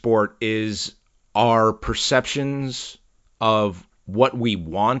spectator sport, is our perceptions of what we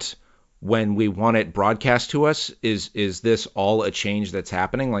want when we want it broadcast to us, is this all a change that's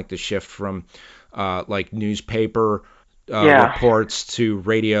happening, like the shift from like newspaper reports to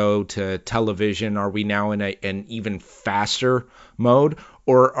radio to television? Are we now in an even faster mode,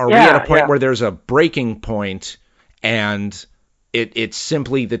 or are we at a point where there's a breaking point and it's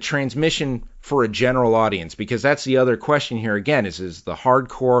simply the transmission for a general audience? Because that's the other question here again, is the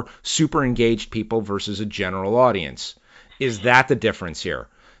hardcore, super engaged people versus a general audience. Is that the difference here?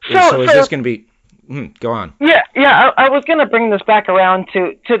 So is this going to be... go on. Yeah. I was going to bring this back around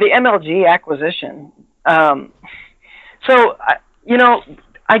to the MLG acquisition. I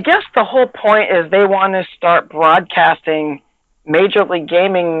guess the whole point is they want to start broadcasting Major League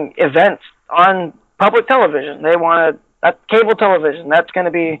Gaming events on public television. They want to... cable television, that's going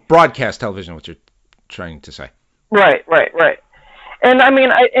to be... Broadcast television, what you're trying to say. Right. And I mean,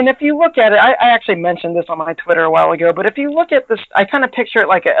 if you look at it, I actually mentioned this on my Twitter a while ago, but if you look at this, I kind of picture it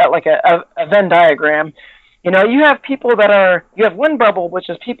like a Venn diagram. You have people you have one bubble, which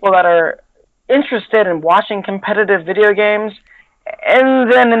is people that are interested in watching competitive video games,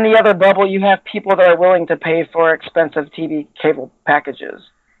 and then in the other bubble, you have people that are willing to pay for expensive TV cable packages.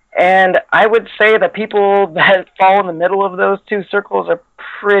 And I would say that people that fall in the middle of those two circles are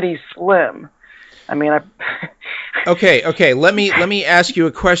pretty slim. I mean, Okay. Let me ask you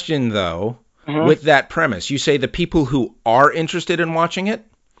a question though. With that premise, you say the people who are interested in watching it,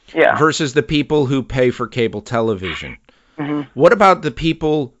 versus the people who pay for cable television. What about the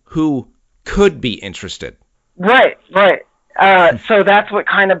people who could be interested? Right. So that's what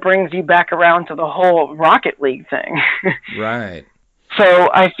kind of brings you back around to the whole Rocket League thing. Right. So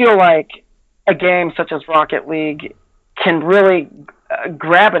I feel like a game such as Rocket League can really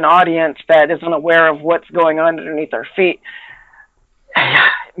grab an audience that isn't aware of what's going on underneath their feet.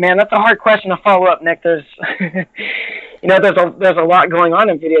 Man, that's a hard question to follow up, Nick. There's a lot going on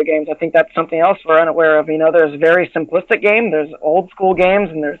in video games. I think that's something else we're unaware of. There's very simplistic games, there's old school games,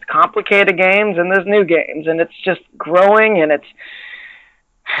 and there's complicated games, and there's new games, and it's just growing, and it's...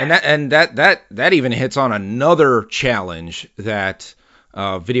 And that even hits on another challenge that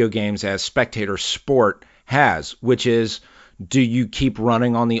video games as spectator sport has, which is, do you keep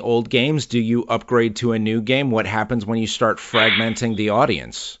running on the old games? Do you upgrade to a new game? What happens when you start fragmenting the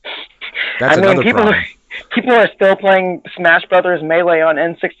audience? That's another problem. People are still playing Smash Brothers Melee on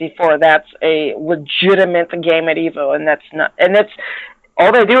N64. That's a legitimate game at Evo, and that's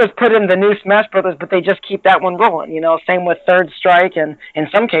all they do is put in the new Smash Brothers, but they just keep that one rolling. Same with Third Strike and in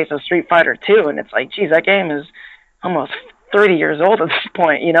some cases Street Fighter 2, and it's like, geez, that game is almost 30 years old at this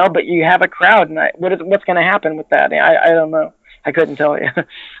point, but you have a crowd, and what's going to happen with that? I don't know. I couldn't tell you.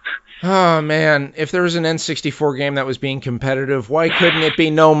 Oh, man. If there was an N64 game that was being competitive, why couldn't it be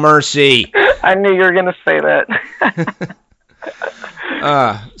No Mercy? I knew you were going to say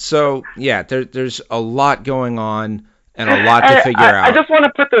that. So, yeah, there's a lot going on and a lot to figure out. I just want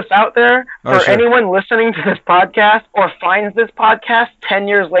to put this out there for anyone listening to this podcast or finds this podcast 10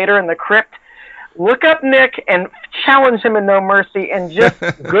 years later in the crypt. Look up Nick and challenge him in No Mercy, and just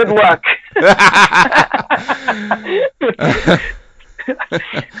good luck.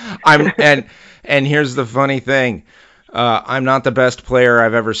 And here's the funny thing. I'm not the best player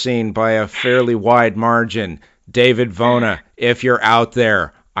I've ever seen by a fairly wide margin. David Vona, if you're out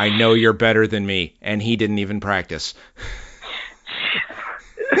there, I know you're better than me, and he didn't even practice.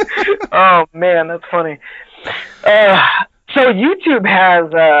 Oh man, that's funny. So YouTube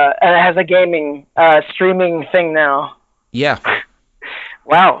has a gaming streaming thing now. Yeah.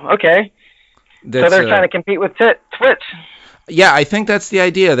 Wow. Okay. So they're trying to compete with Twitch. Yeah, I think that's the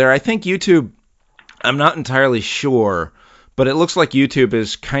idea there. I think YouTube, I'm not entirely sure, but it looks like YouTube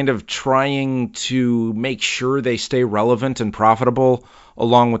is kind of trying to make sure they stay relevant and profitable,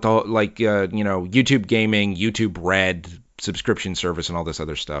 along with the YouTube Gaming, YouTube Red subscription service, and all this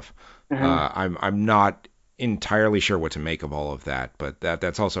other stuff. Mm-hmm. I'm not entirely sure what to make of all of that, but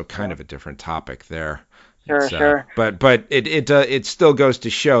that's also kind of a different topic there. Sure. But it still goes to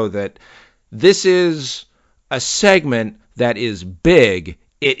show that this is a segment that is big.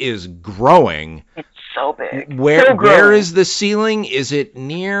 It is growing. It's so big. Where is the ceiling? Is it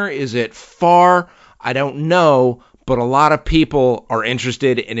near? Is it far? I don't know, but a lot of people are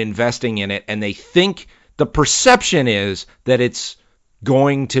interested in investing in it, and they think the perception is that it's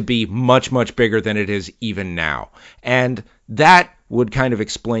going to be much, much bigger than it is even now. And that would kind of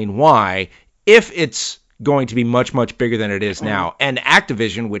explain why, if it's going to be much, much bigger than it is now, and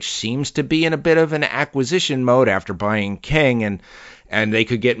Activision, which seems to be in a bit of an acquisition mode after buying King, and they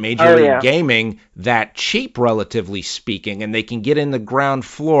could get Major League Gaming that cheap, relatively speaking, and they can get in the ground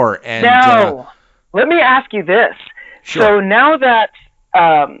floor. And now, let me ask you this. Sure. So now that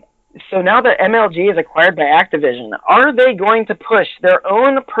MLG is acquired by Activision, are they going to push their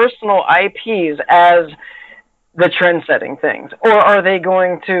own personal IPs as the trend-setting things, or are they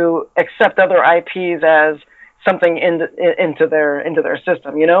going to accept other IPs as something into their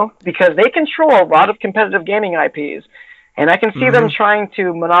system? You know, because they control a lot of competitive gaming IPs, and I can see them trying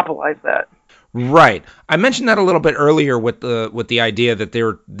to monopolize that. Right. I mentioned that a little bit earlier with the idea that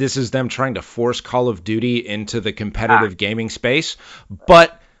this is them trying to force Call of Duty into the competitive gaming space,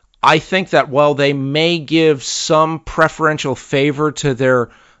 but I think that while they may give some preferential favor to their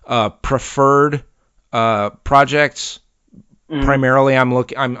preferred projects, primarily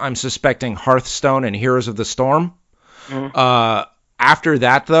I'm suspecting Hearthstone and Heroes of the Storm. After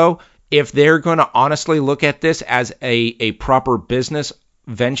that, though, if they're going to honestly look at this as a proper business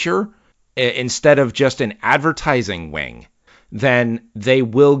venture instead of just an advertising wing, then they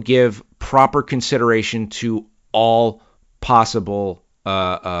will give proper consideration to all possible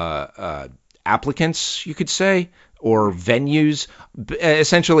applicants, you could say, or venues.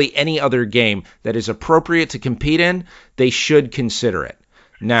 Essentially any other game that is appropriate to compete in, they should consider it.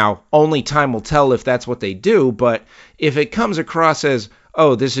 Now, only time will tell if that's what they do, but if it comes across as,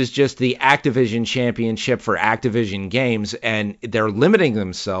 oh, this is just the Activision Championship for Activision games, and they're limiting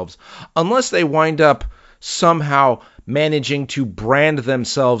themselves, unless they wind up somehow managing to brand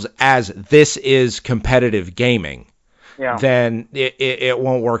themselves as this is competitive gaming, then it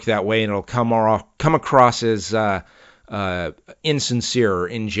won't work that way, and it'll come across as insincere or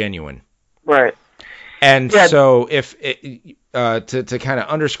ingenuine. Right. And so if to kind of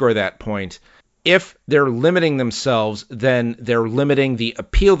underscore that point, if they're limiting themselves, then they're limiting the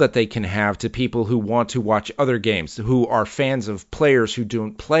appeal that they can have to people who want to watch other games, who are fans of players who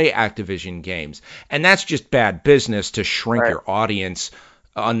don't play Activision games. And that's just bad business to shrink your audience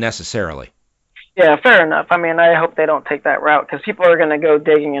unnecessarily. Yeah, fair enough. I mean, I hope they don't take that route, because people are going to go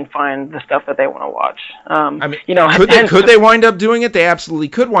digging and find the stuff that they want to watch. Could they wind up doing it? They absolutely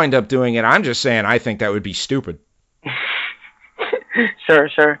could wind up doing it. I'm just saying I think that would be stupid.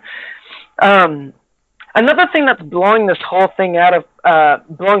 Sure. Another thing that's blowing this whole thing up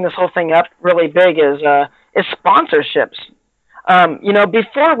really big is sponsorships.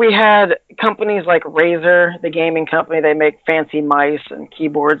 Before we had companies like Razer, the gaming company, they make fancy mice and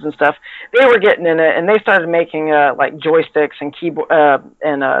keyboards and stuff. They were getting in it, and they started making like joysticks and keyboard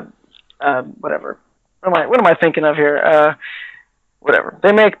whatever. What am I thinking of here? Whatever.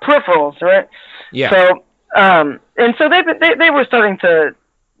 They make peripherals, right? Yeah. So and so they were starting to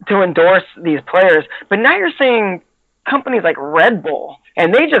endorse these players, but now you're seeing companies like Red Bull,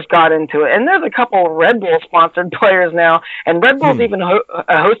 and they just got into it. And there's a couple of Red Bull sponsored players now, and Red Bull's even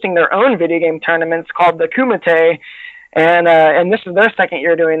hosting their own video game tournaments called the Kumite, and this is their second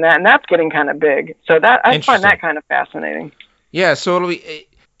year doing that, and that's getting kind of big. So that I find that kind of fascinating. Yeah, so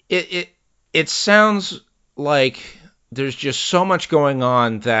it sounds like there's just so much going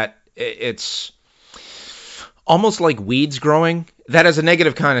on that it's almost like weeds growing. That has a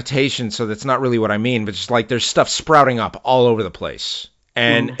negative connotation, so that's not really what I mean, but just like there's stuff sprouting up all over the place.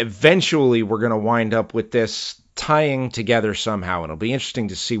 And eventually we're going to wind up with this tying together somehow, and it'll be interesting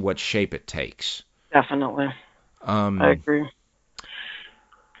to see what shape it takes. Definitely. I agree.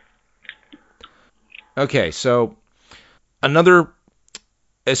 Okay, so another...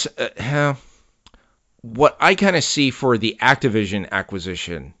 what I kind of see for the Activision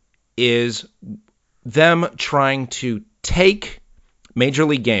acquisition is them trying to take Major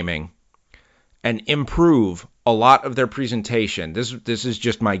League Gaming and improve a lot of their presentation. This is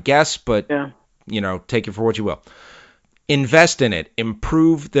just my guess, but take it for what you will. Invest in it,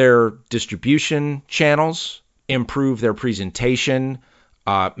 improve their distribution channels, improve their presentation,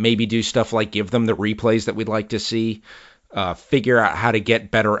 maybe do stuff like give them the replays that we'd like to see, figure out how to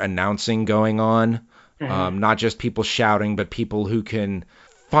get better announcing going on, not just people shouting, but people who can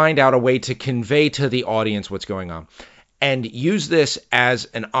find out a way to convey to the audience what's going on, and use this as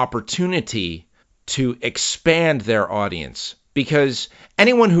an opportunity to expand their audience. Because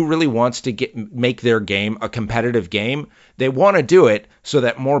anyone who really wants to make their game a competitive game, they want to do it so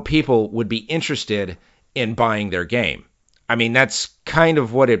that more people would be interested in buying their game. I mean, that's kind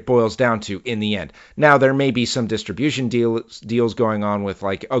of what it boils down to in the end. Now, there may be some distribution deals going on with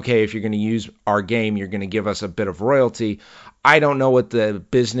like, okay, if you're going to use our game, you're going to give us a bit of royalty. I don't know what the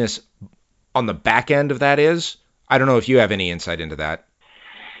business on the back end of that is. I don't know if you have any insight into that.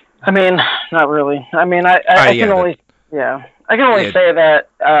 I mean, not really. I mean, I can only say that.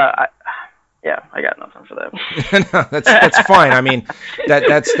 I got nothing for that. No, that's fine. I mean,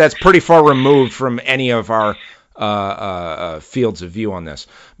 that's pretty far removed from any of our fields of view on this.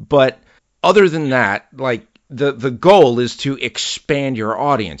 But other than that, like the goal is to expand your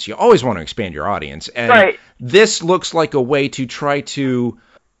audience. You always want to expand your audience, and this looks like a way to try to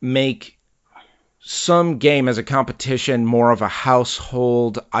make some game as a competition more of a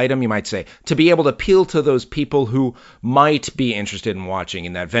household item, you might say, to be able to appeal to those people who might be interested in watching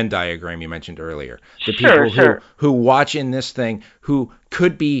in that Venn diagram you mentioned earlier. The people who watch in this thing who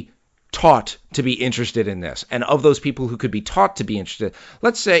could be taught to be interested in this. And of those people who could be taught to be interested,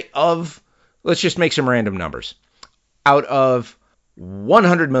 let's just make some random numbers. Out of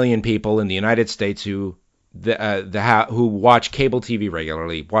 100 million people in the United States who watch cable TV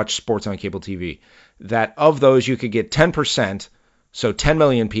regularly, watch sports on cable TV, that of those you could get 10%, so 10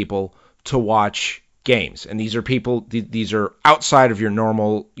 million people to watch games. And these are people, these are outside of your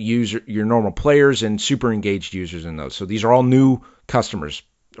normal players and super engaged users in those. So these are all new customers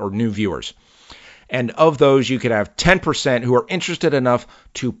or new viewers. And of those, you could have 10% who are interested enough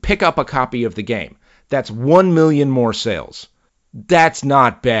to pick up a copy of the game. That's 1 million more sales. That's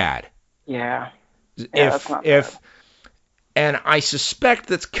not bad. Yeah. And I suspect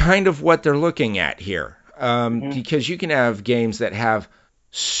that's kind of what they're looking at here, because you can have games that have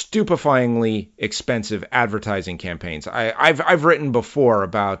stupefyingly expensive advertising campaigns. I've written before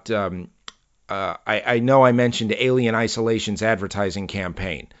about I know I mentioned Alien Isolation's advertising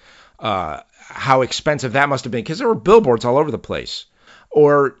campaign, how expensive that must have been because there were billboards all over the place,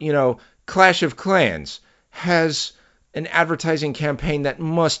 or Clash of Clans has an advertising campaign that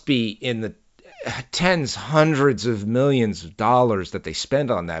must be in the tens, hundreds of millions of dollars that they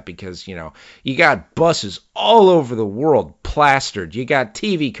spend on that because, you got buses all over the world plastered. You got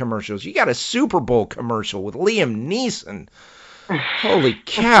TV commercials. You got a Super Bowl commercial with Liam Neeson. Holy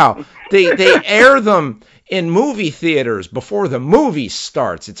cow. They air them in movie theaters before the movie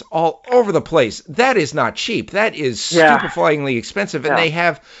starts. It's all over the place. That is not cheap. That is stupefyingly expensive. And they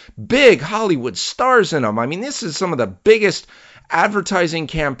have big Hollywood stars in them. I mean, this is some of the biggest advertising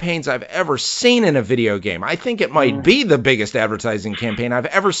campaigns I've ever seen in a video game. I think it might be the biggest advertising campaign I've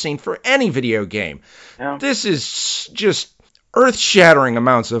ever seen for any video game. Yeah. This is just earth-shattering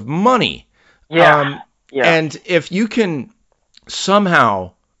amounts of money. And if you can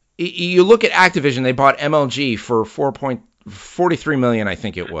somehow, you look at Activision, they bought MLG for $4.43 million, I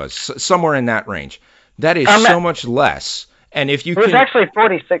think it was, somewhere in that range. That is so much less. And if you it was actually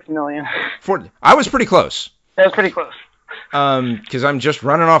 $46 million. I was pretty close. That was pretty close. Because I'm just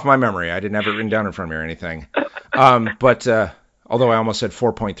running off my memory. I didn't have it written down in front of me or anything. But although I almost said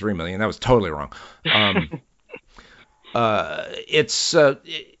 4.3 million, that was totally wrong.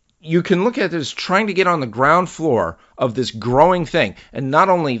 You can look at this trying to get on the ground floor of this growing thing. And not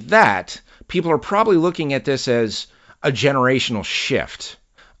only that, people are probably looking at this as a generational shift.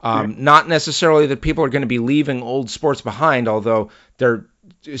 Not necessarily that people are going to be leaving old sports behind, although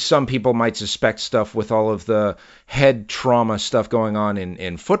some people might suspect stuff with all of the head trauma stuff going on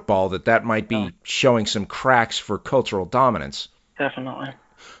in football that might be showing some cracks for cultural dominance. Definitely.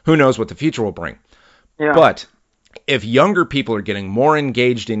 Who knows what the future will bring. Yeah. But if younger people are getting more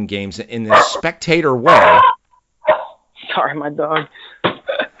engaged in games in this spectator way... Sorry, my dog. All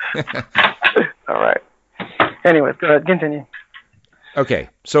right. Anyways, go ahead, continue. Okay,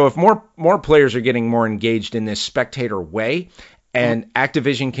 so if more players are getting more engaged in this spectator way, and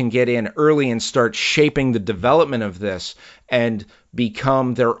Activision can get in early and start shaping the development of this and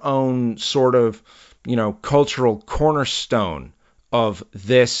become their own sort of, cultural cornerstone of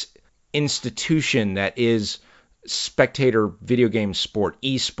this institution that is spectator video game sport,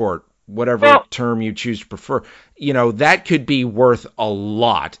 esport, whatever term you choose to prefer, that could be worth a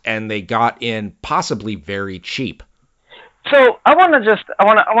lot, and they got in possibly very cheap. So I want to just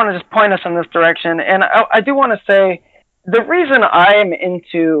point us in this direction, and I do want to say the reason I'm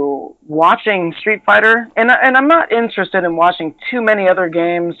into watching Street Fighter, and I'm not interested in watching too many other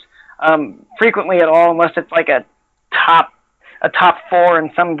games frequently at all, unless it's like a top 4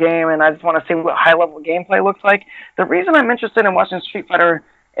 in some game, and I just want to see what high level gameplay looks like. The reason I'm interested in watching Street Fighter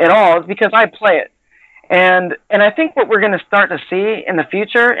at all is because I play it. And I think what we're going to start to see in the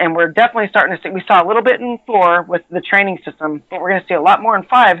future, and we're definitely starting to see, we saw a little bit in 4 with the training system, but we're going to see a lot more in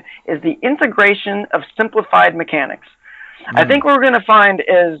 5, is the integration of simplified mechanics. I think what we're going to find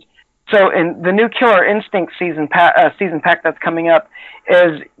is, so in the new Killer Instinct season pack that's coming up,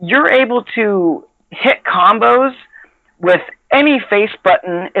 is you're able to hit combos with any face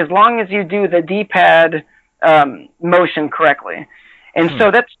button as long as you do the D-pad motion correctly. And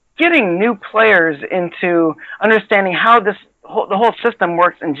so that's getting new players into understanding how the whole system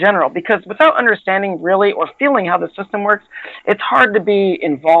works in general, because without understanding really or feeling how the system works, it's hard to be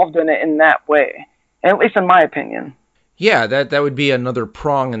involved in it in that way, at least in my opinion. Yeah, that would be another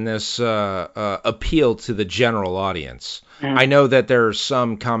prong in this appeal to the general audience. I know that there are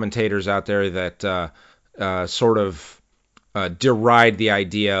some commentators out there that sort of deride the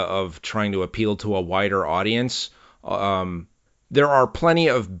idea of trying to appeal to a wider audience. There are plenty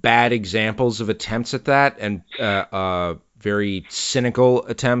of bad examples of attempts at that, and very cynical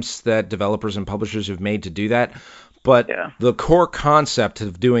attempts that developers and publishers have made to do that. But the core concept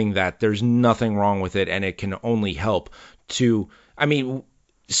of doing that, there's nothing wrong with it, and it can only help to,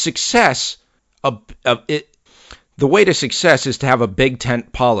 success, the way to success is to have a big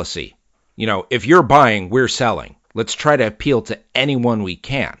tent policy. If you're buying, we're selling. Let's try to appeal to anyone we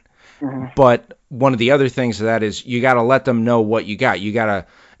can. But one of the other things of that is you got to let them know what you got. You got to,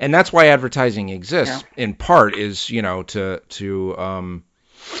 and that's why advertising exists in part, is to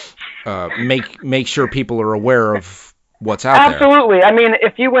make sure people are aware of what's out there. Absolutely.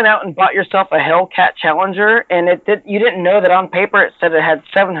 If you went out and bought yourself a Hellcat Challenger and you didn't know that on paper it said it had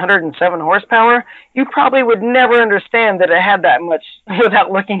 707 horsepower, you probably would never understand that it had that much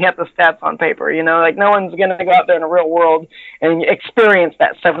without looking at the stats on paper. No one's going to go out there in the real world and experience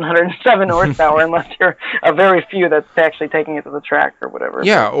that 707 horsepower unless you're a very few that's actually taking it to the track or whatever.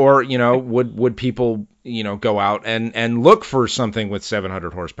 Yeah, or would people go out and look for something with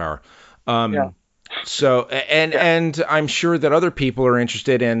 700 horsepower? So, and I'm sure that other people are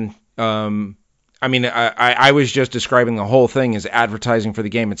interested in, I was just describing the whole thing as advertising for the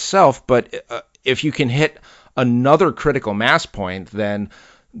game itself, but if you can hit another critical mass point, then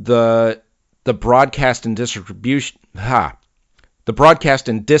the broadcast and distribution, the broadcast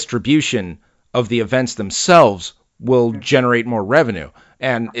and distribution of the events themselves will generate more revenue.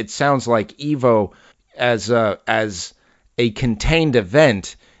 And it sounds like EVO as a contained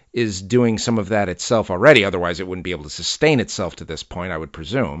event is doing some of that itself already. Otherwise, it wouldn't be able to sustain itself to this point, I would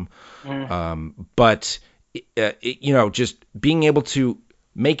presume. But just being able to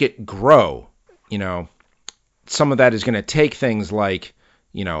make it grow, some of that is going to take things like,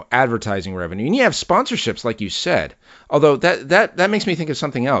 advertising revenue. And you have sponsorships, like you said. Although that makes me think of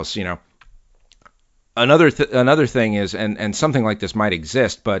something else, Another thing is, and something like this might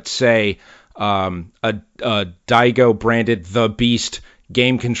exist, but say a Daigo branded The Beast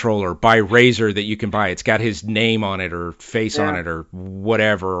game controller by Razer that you can buy. It's got his name on it or face on it or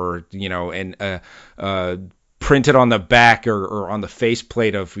whatever, or and printed on the back or on the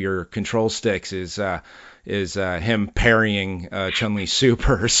faceplate of your control sticks is him parrying Chun-Li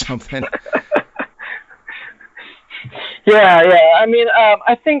Super or something.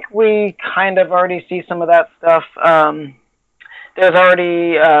 I think we kind of already see some of that stuff. There's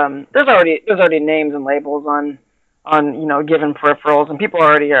already names and labels on given peripherals, and people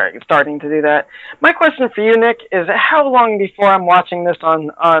already are starting to do that. My question for you, Nick, is how long before I'm watching this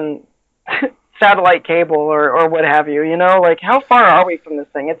on satellite cable or what have you? How far are we from this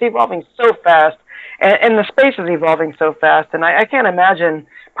thing? It's evolving so fast, and the space is evolving so fast, and I can't imagine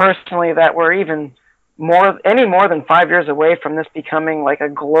personally that we're even any more than 5 years away from this becoming like a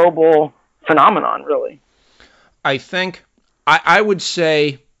global phenomenon, really. I think I would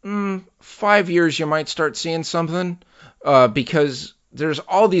say 5 years you might start seeing something, because there's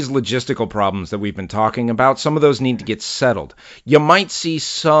all these logistical problems that we've been talking about. Some of those need to get settled. You might see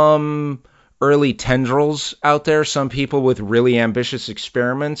some early tendrils out there, some people with really ambitious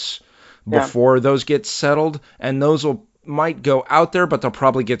experiments before those get settled, and those might go out there, but they'll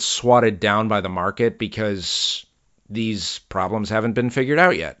probably get swatted down by the market because these problems haven't been figured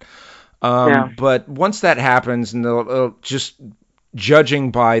out yet. But once that happens, and they'll just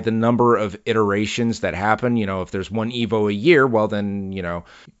judging by the number of iterations that happen, if there's one Evo a year, well then,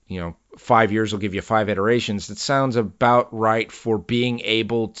 5 years will give you 5 iterations. That sounds about right for being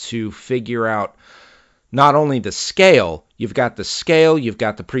able to figure out not only the scale, you've got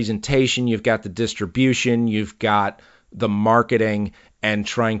the presentation, you've got the distribution, you've got the marketing, and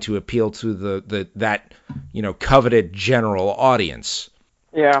trying to appeal to that coveted general audience.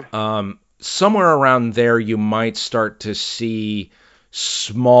 Yeah. Somewhere around there, you might start to see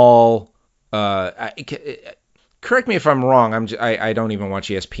small. Correct me if I'm wrong. I don't even watch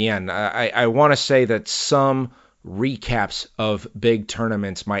ESPN. I want to say that some recaps of big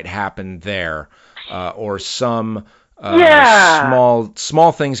tournaments might happen there, or some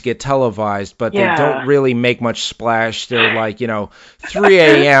small things get televised, but they don't really make much splash. They're like 3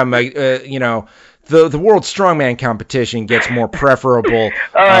 a.m. The World Strongman competition gets more preferable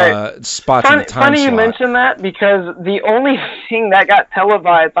spots in the time Funny slot. You mention that, because the only thing that got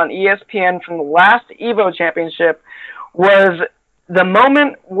televised on ESPN from the last Evo Championship was the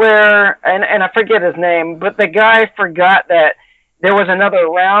moment where, and I forget his name, but the guy forgot that there was another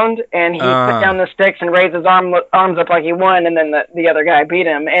round, and he put down the sticks and raised his arms up like he won, and then the other guy beat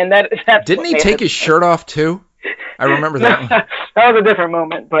him. And that's didn't he take his shirt off too? I remember that. That was a different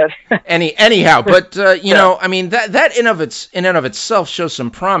moment, but anyhow, but I mean that in and of itself shows some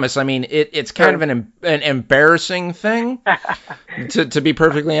promise. I mean, it's kind of an embarrassing thing, to be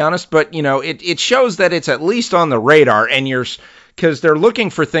perfectly honest. But it shows that it's at least on the radar, and because they're looking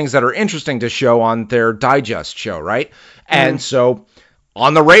for things that are interesting to show on their digest show, right? And so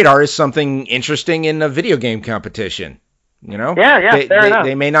on the radar is something interesting in a video game competition. They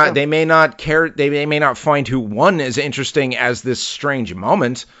may not care. They may not find who won as interesting as this strange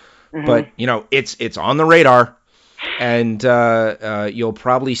moment, but it's on the radar, and you'll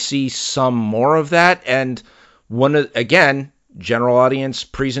probably see some more of that. And general audience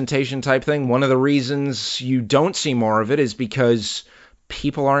presentation type thing. One of the reasons you don't see more of it is because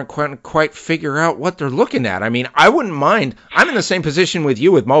people aren't quite figure out what they're looking at. I mean, I wouldn't mind. I'm in the same position with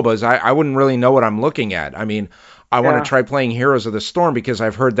you with MOBAs. I wouldn't really know what I'm looking at. I mean, I want to try playing Heroes of the Storm because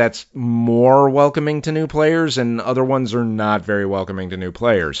I've heard that's more welcoming to new players, and other ones are not very welcoming to new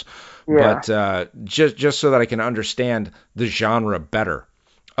players. Yeah. But just so that I can understand the genre better,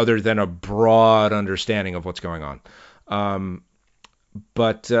 other than a broad understanding of what's going on.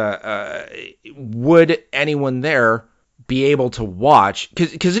 But would anyone there be able to watch?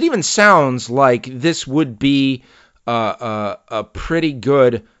 Because it even sounds like this would be a pretty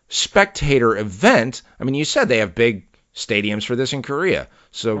good spectator event. I mean, you said they have big stadiums for this in Korea,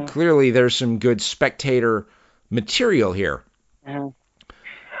 so clearly there's some good spectator material here.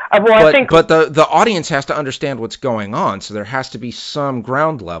 I think the audience has to understand what's going on, so there has to be some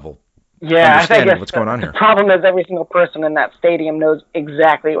ground level understanding of what's going on here. The problem is every single person in that stadium knows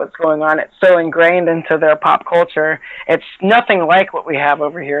exactly what's going on. It's so ingrained into their pop culture. It's nothing like what we have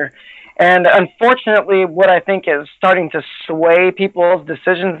over here. And unfortunately, what I think is starting to sway people's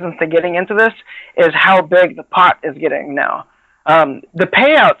decisions into getting into this is how big the pot is getting now. The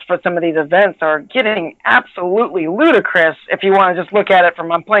payouts for some of these events are getting absolutely ludicrous if you want to just look at it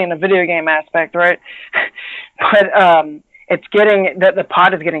from I'm playing a video game aspect, right? But it's getting the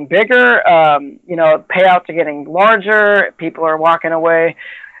pot is getting bigger. Payouts are getting larger. People are walking away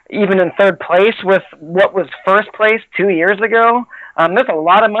even in third place with what was first place 2 years ago. There's a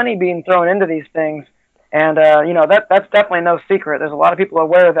lot of money being thrown into these things, and that's definitely no secret. There's a lot of people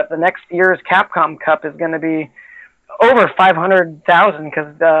aware that the next year's Capcom Cup is going to be over 500,000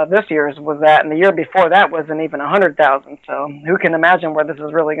 because this year's was that, and the year before that wasn't even 100,000. So who can imagine where this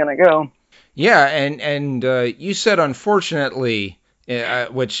is really going to go? Yeah, and you said unfortunately,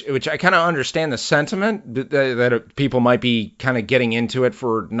 which I kind of understand the sentiment that people might be kind of getting into it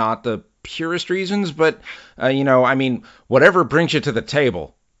for not the purest reasons, but I mean, whatever brings you to the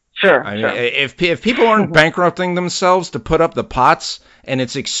table. Sure. I mean, if people aren't bankrupting themselves to put up the pots and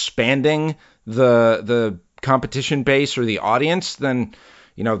it's expanding the competition base or the audience, then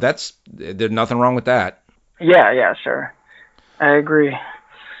there's nothing wrong with that. Yeah, sure. I agree.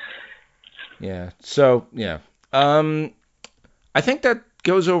 Yeah. So yeah. I think that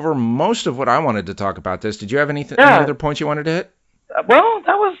goes over most of what I wanted to talk about this. Did you have any other points you wanted to hit? Well,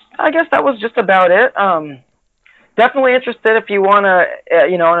 I guess that was just about it. definitely interested if you want to,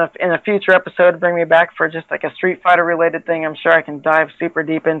 in a future episode, bring me back for just like a Street Fighter related thing. I'm sure I can dive super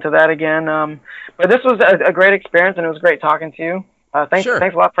deep into that again. But this was a great experience, and it was great talking to you. Thanks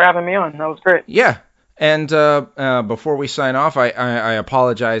a lot for having me on. That was great. Yeah. And before we sign off, I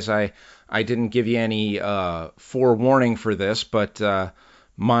apologize. I didn't give you any forewarning for this, but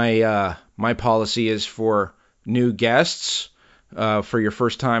my policy is for new guests for your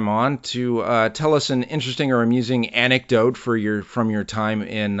first time on to tell us an interesting or amusing anecdote from your time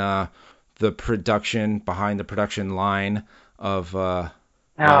in the production, behind the production line of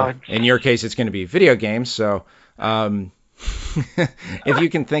in your case it's going to be video games. So if you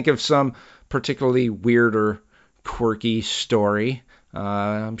can think of some particularly weird or quirky story,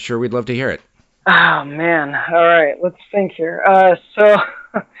 I'm sure we'd love to hear it. Oh man! All right, let's think here.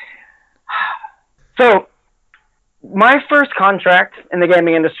 So my first contract in the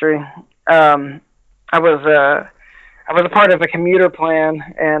gaming industry, I was a part of a commuter plan,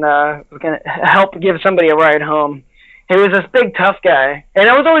 and was going to help give somebody a ride home. He was this big, tough guy, and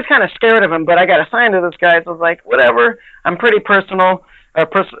I was always kind of scared of him, but I got assigned to this guy, so I was like, whatever, I'm pretty personable,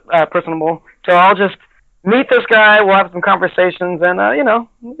 so I'll just meet this guy, we'll have some conversations, and,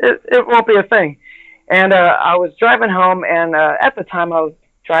 it won't be a thing. And I was driving home, and at the time I was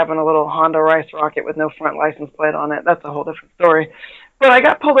driving a little Honda Rice Rocket with no front license plate on it. That's a whole different story. But I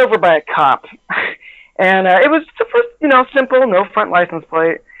got pulled over by a cop, and it was simple, no front license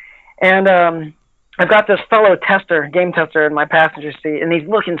plate. And I've got this fellow game tester in my passenger seat, and he's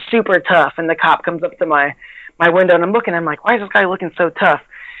looking super tough. And the cop comes up to my window, and I'm looking, I'm like, why is this guy looking so tough?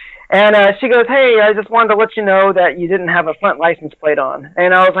 And she goes, hey, I just wanted to let you know that you didn't have a front license plate on.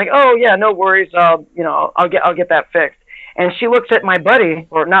 And I was like, oh yeah, no worries. I'll get that fixed. And she looks at my buddy,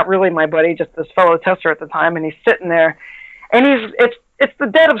 or not really my buddy, just this fellow tester at the time, and he's sitting there, and it's the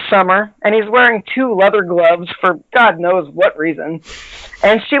dead of summer, and he's wearing 2 leather gloves for God knows what reason.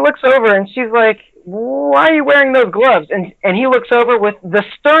 And she looks over, and she's like, why are you wearing those gloves? And he looks over with the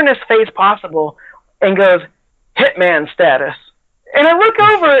sternest face possible and goes, hitman status. And I look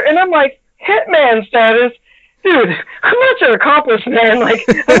over, and I'm like, hitman status? Dude, I'm not your accomplice, man. Like,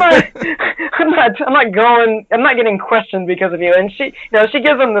 I'm not getting questioned because of you. And she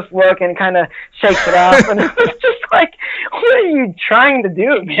gives him this look and kind of shakes it off. And it's just like, what are you trying to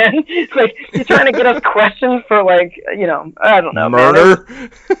do, man? Like, you're trying to get us questions for, like, I don't know. Murder?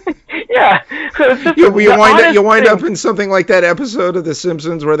 Yeah. So it's just you wind up in something like that episode of The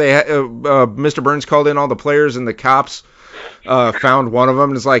Simpsons where they Mr. Burns called in all the players and the cops found one of them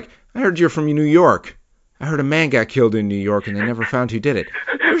and it's like, I heard you're from New York. I heard a man got killed in New York and they never found who did it.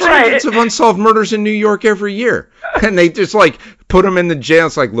 There's hundreds of unsolved murders in New York every year. And they just like put him in the jail.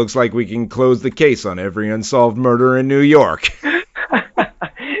 It's like, looks like we can close the case on every unsolved murder in New York.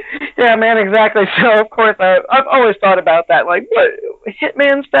 Yeah, man, exactly. So, of course, I've always thought about that. Like, what,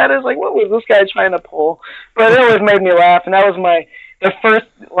 hitman status? Like, what was this guy trying to pull? But it always made me laugh. And that was the first,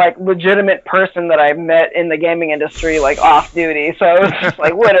 like, legitimate person that I met in the gaming industry, like, off duty. So it was just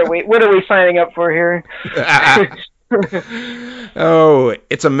like, what are we signing up for here? Oh,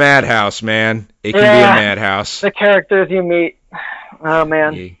 it's a madhouse, man. It can be a madhouse. The characters you meet. Oh,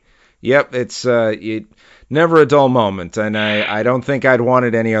 man. Yep, it's never a dull moment, and I don't think I'd want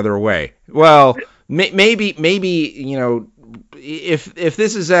it any other way. Well, maybe if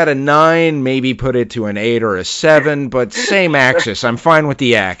this is at a 9, maybe put it to an 8 or a 7, but same axis. I'm fine with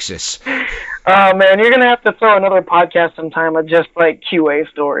the axis. Oh, man, you're going to have to throw another podcast sometime of just, like, QA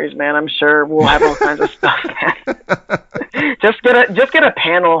stories, man. I'm sure we'll have all kinds of stuff, man. Just get a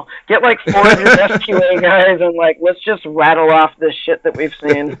panel. Get, like, 4 of your best QA guys and, like, let's just rattle off this shit that we've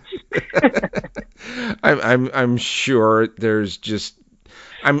seen. I'm sure there's just...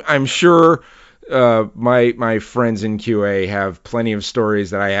 I'm sure... my friends in QA have plenty of stories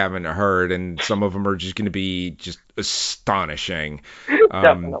that I haven't heard, and some of them are just going to be just astonishing.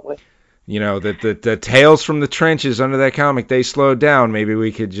 Definitely. The tales from the trenches under that comic, they slowed down. Maybe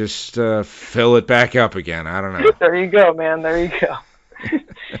we could just fill it back up again. I don't know. There you go, man. There you go.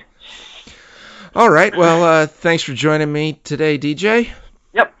 All right. Well, thanks for joining me today, DJ.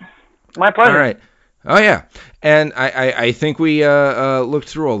 Yep. My pleasure. All right. Oh, yeah. And I think we looked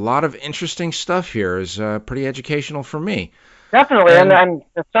through a lot of interesting stuff here. It was pretty educational for me. Definitely, and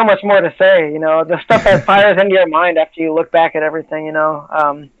there's so much more to say, the stuff that fires into your mind after you look back at everything,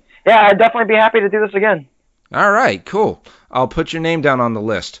 Yeah, I'd definitely be happy to do this again. All right, cool. I'll put your name down on the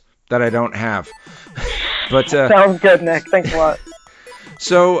list that I don't have. But sounds good, Nick. Thanks a lot.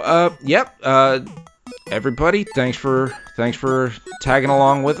 So, everybody, thanks for tagging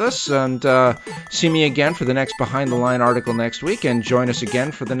along with us, and see me again for the next Behind the Line article next week, and join us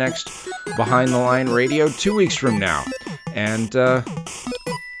again for the next Behind the Line Radio 2 weeks from now. And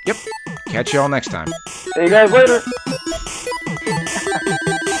yep, catch you all next time. See you guys later.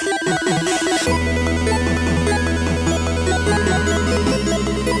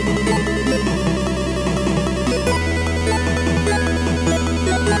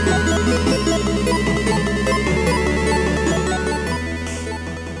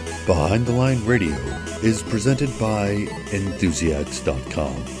 Behind the Line Radio is presented by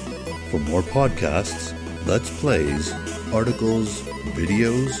Enthusiasts.com. For more podcasts, Let's Plays, articles,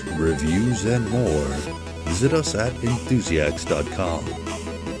 videos, reviews, and more, visit us at Enthusiasts.com.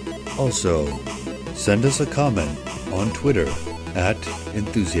 Also, send us a comment on Twitter at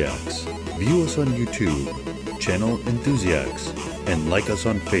Enthusiasts. View us on YouTube, channel Enthusiasts, and like us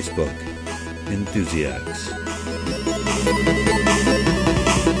on Facebook, Enthusiasts.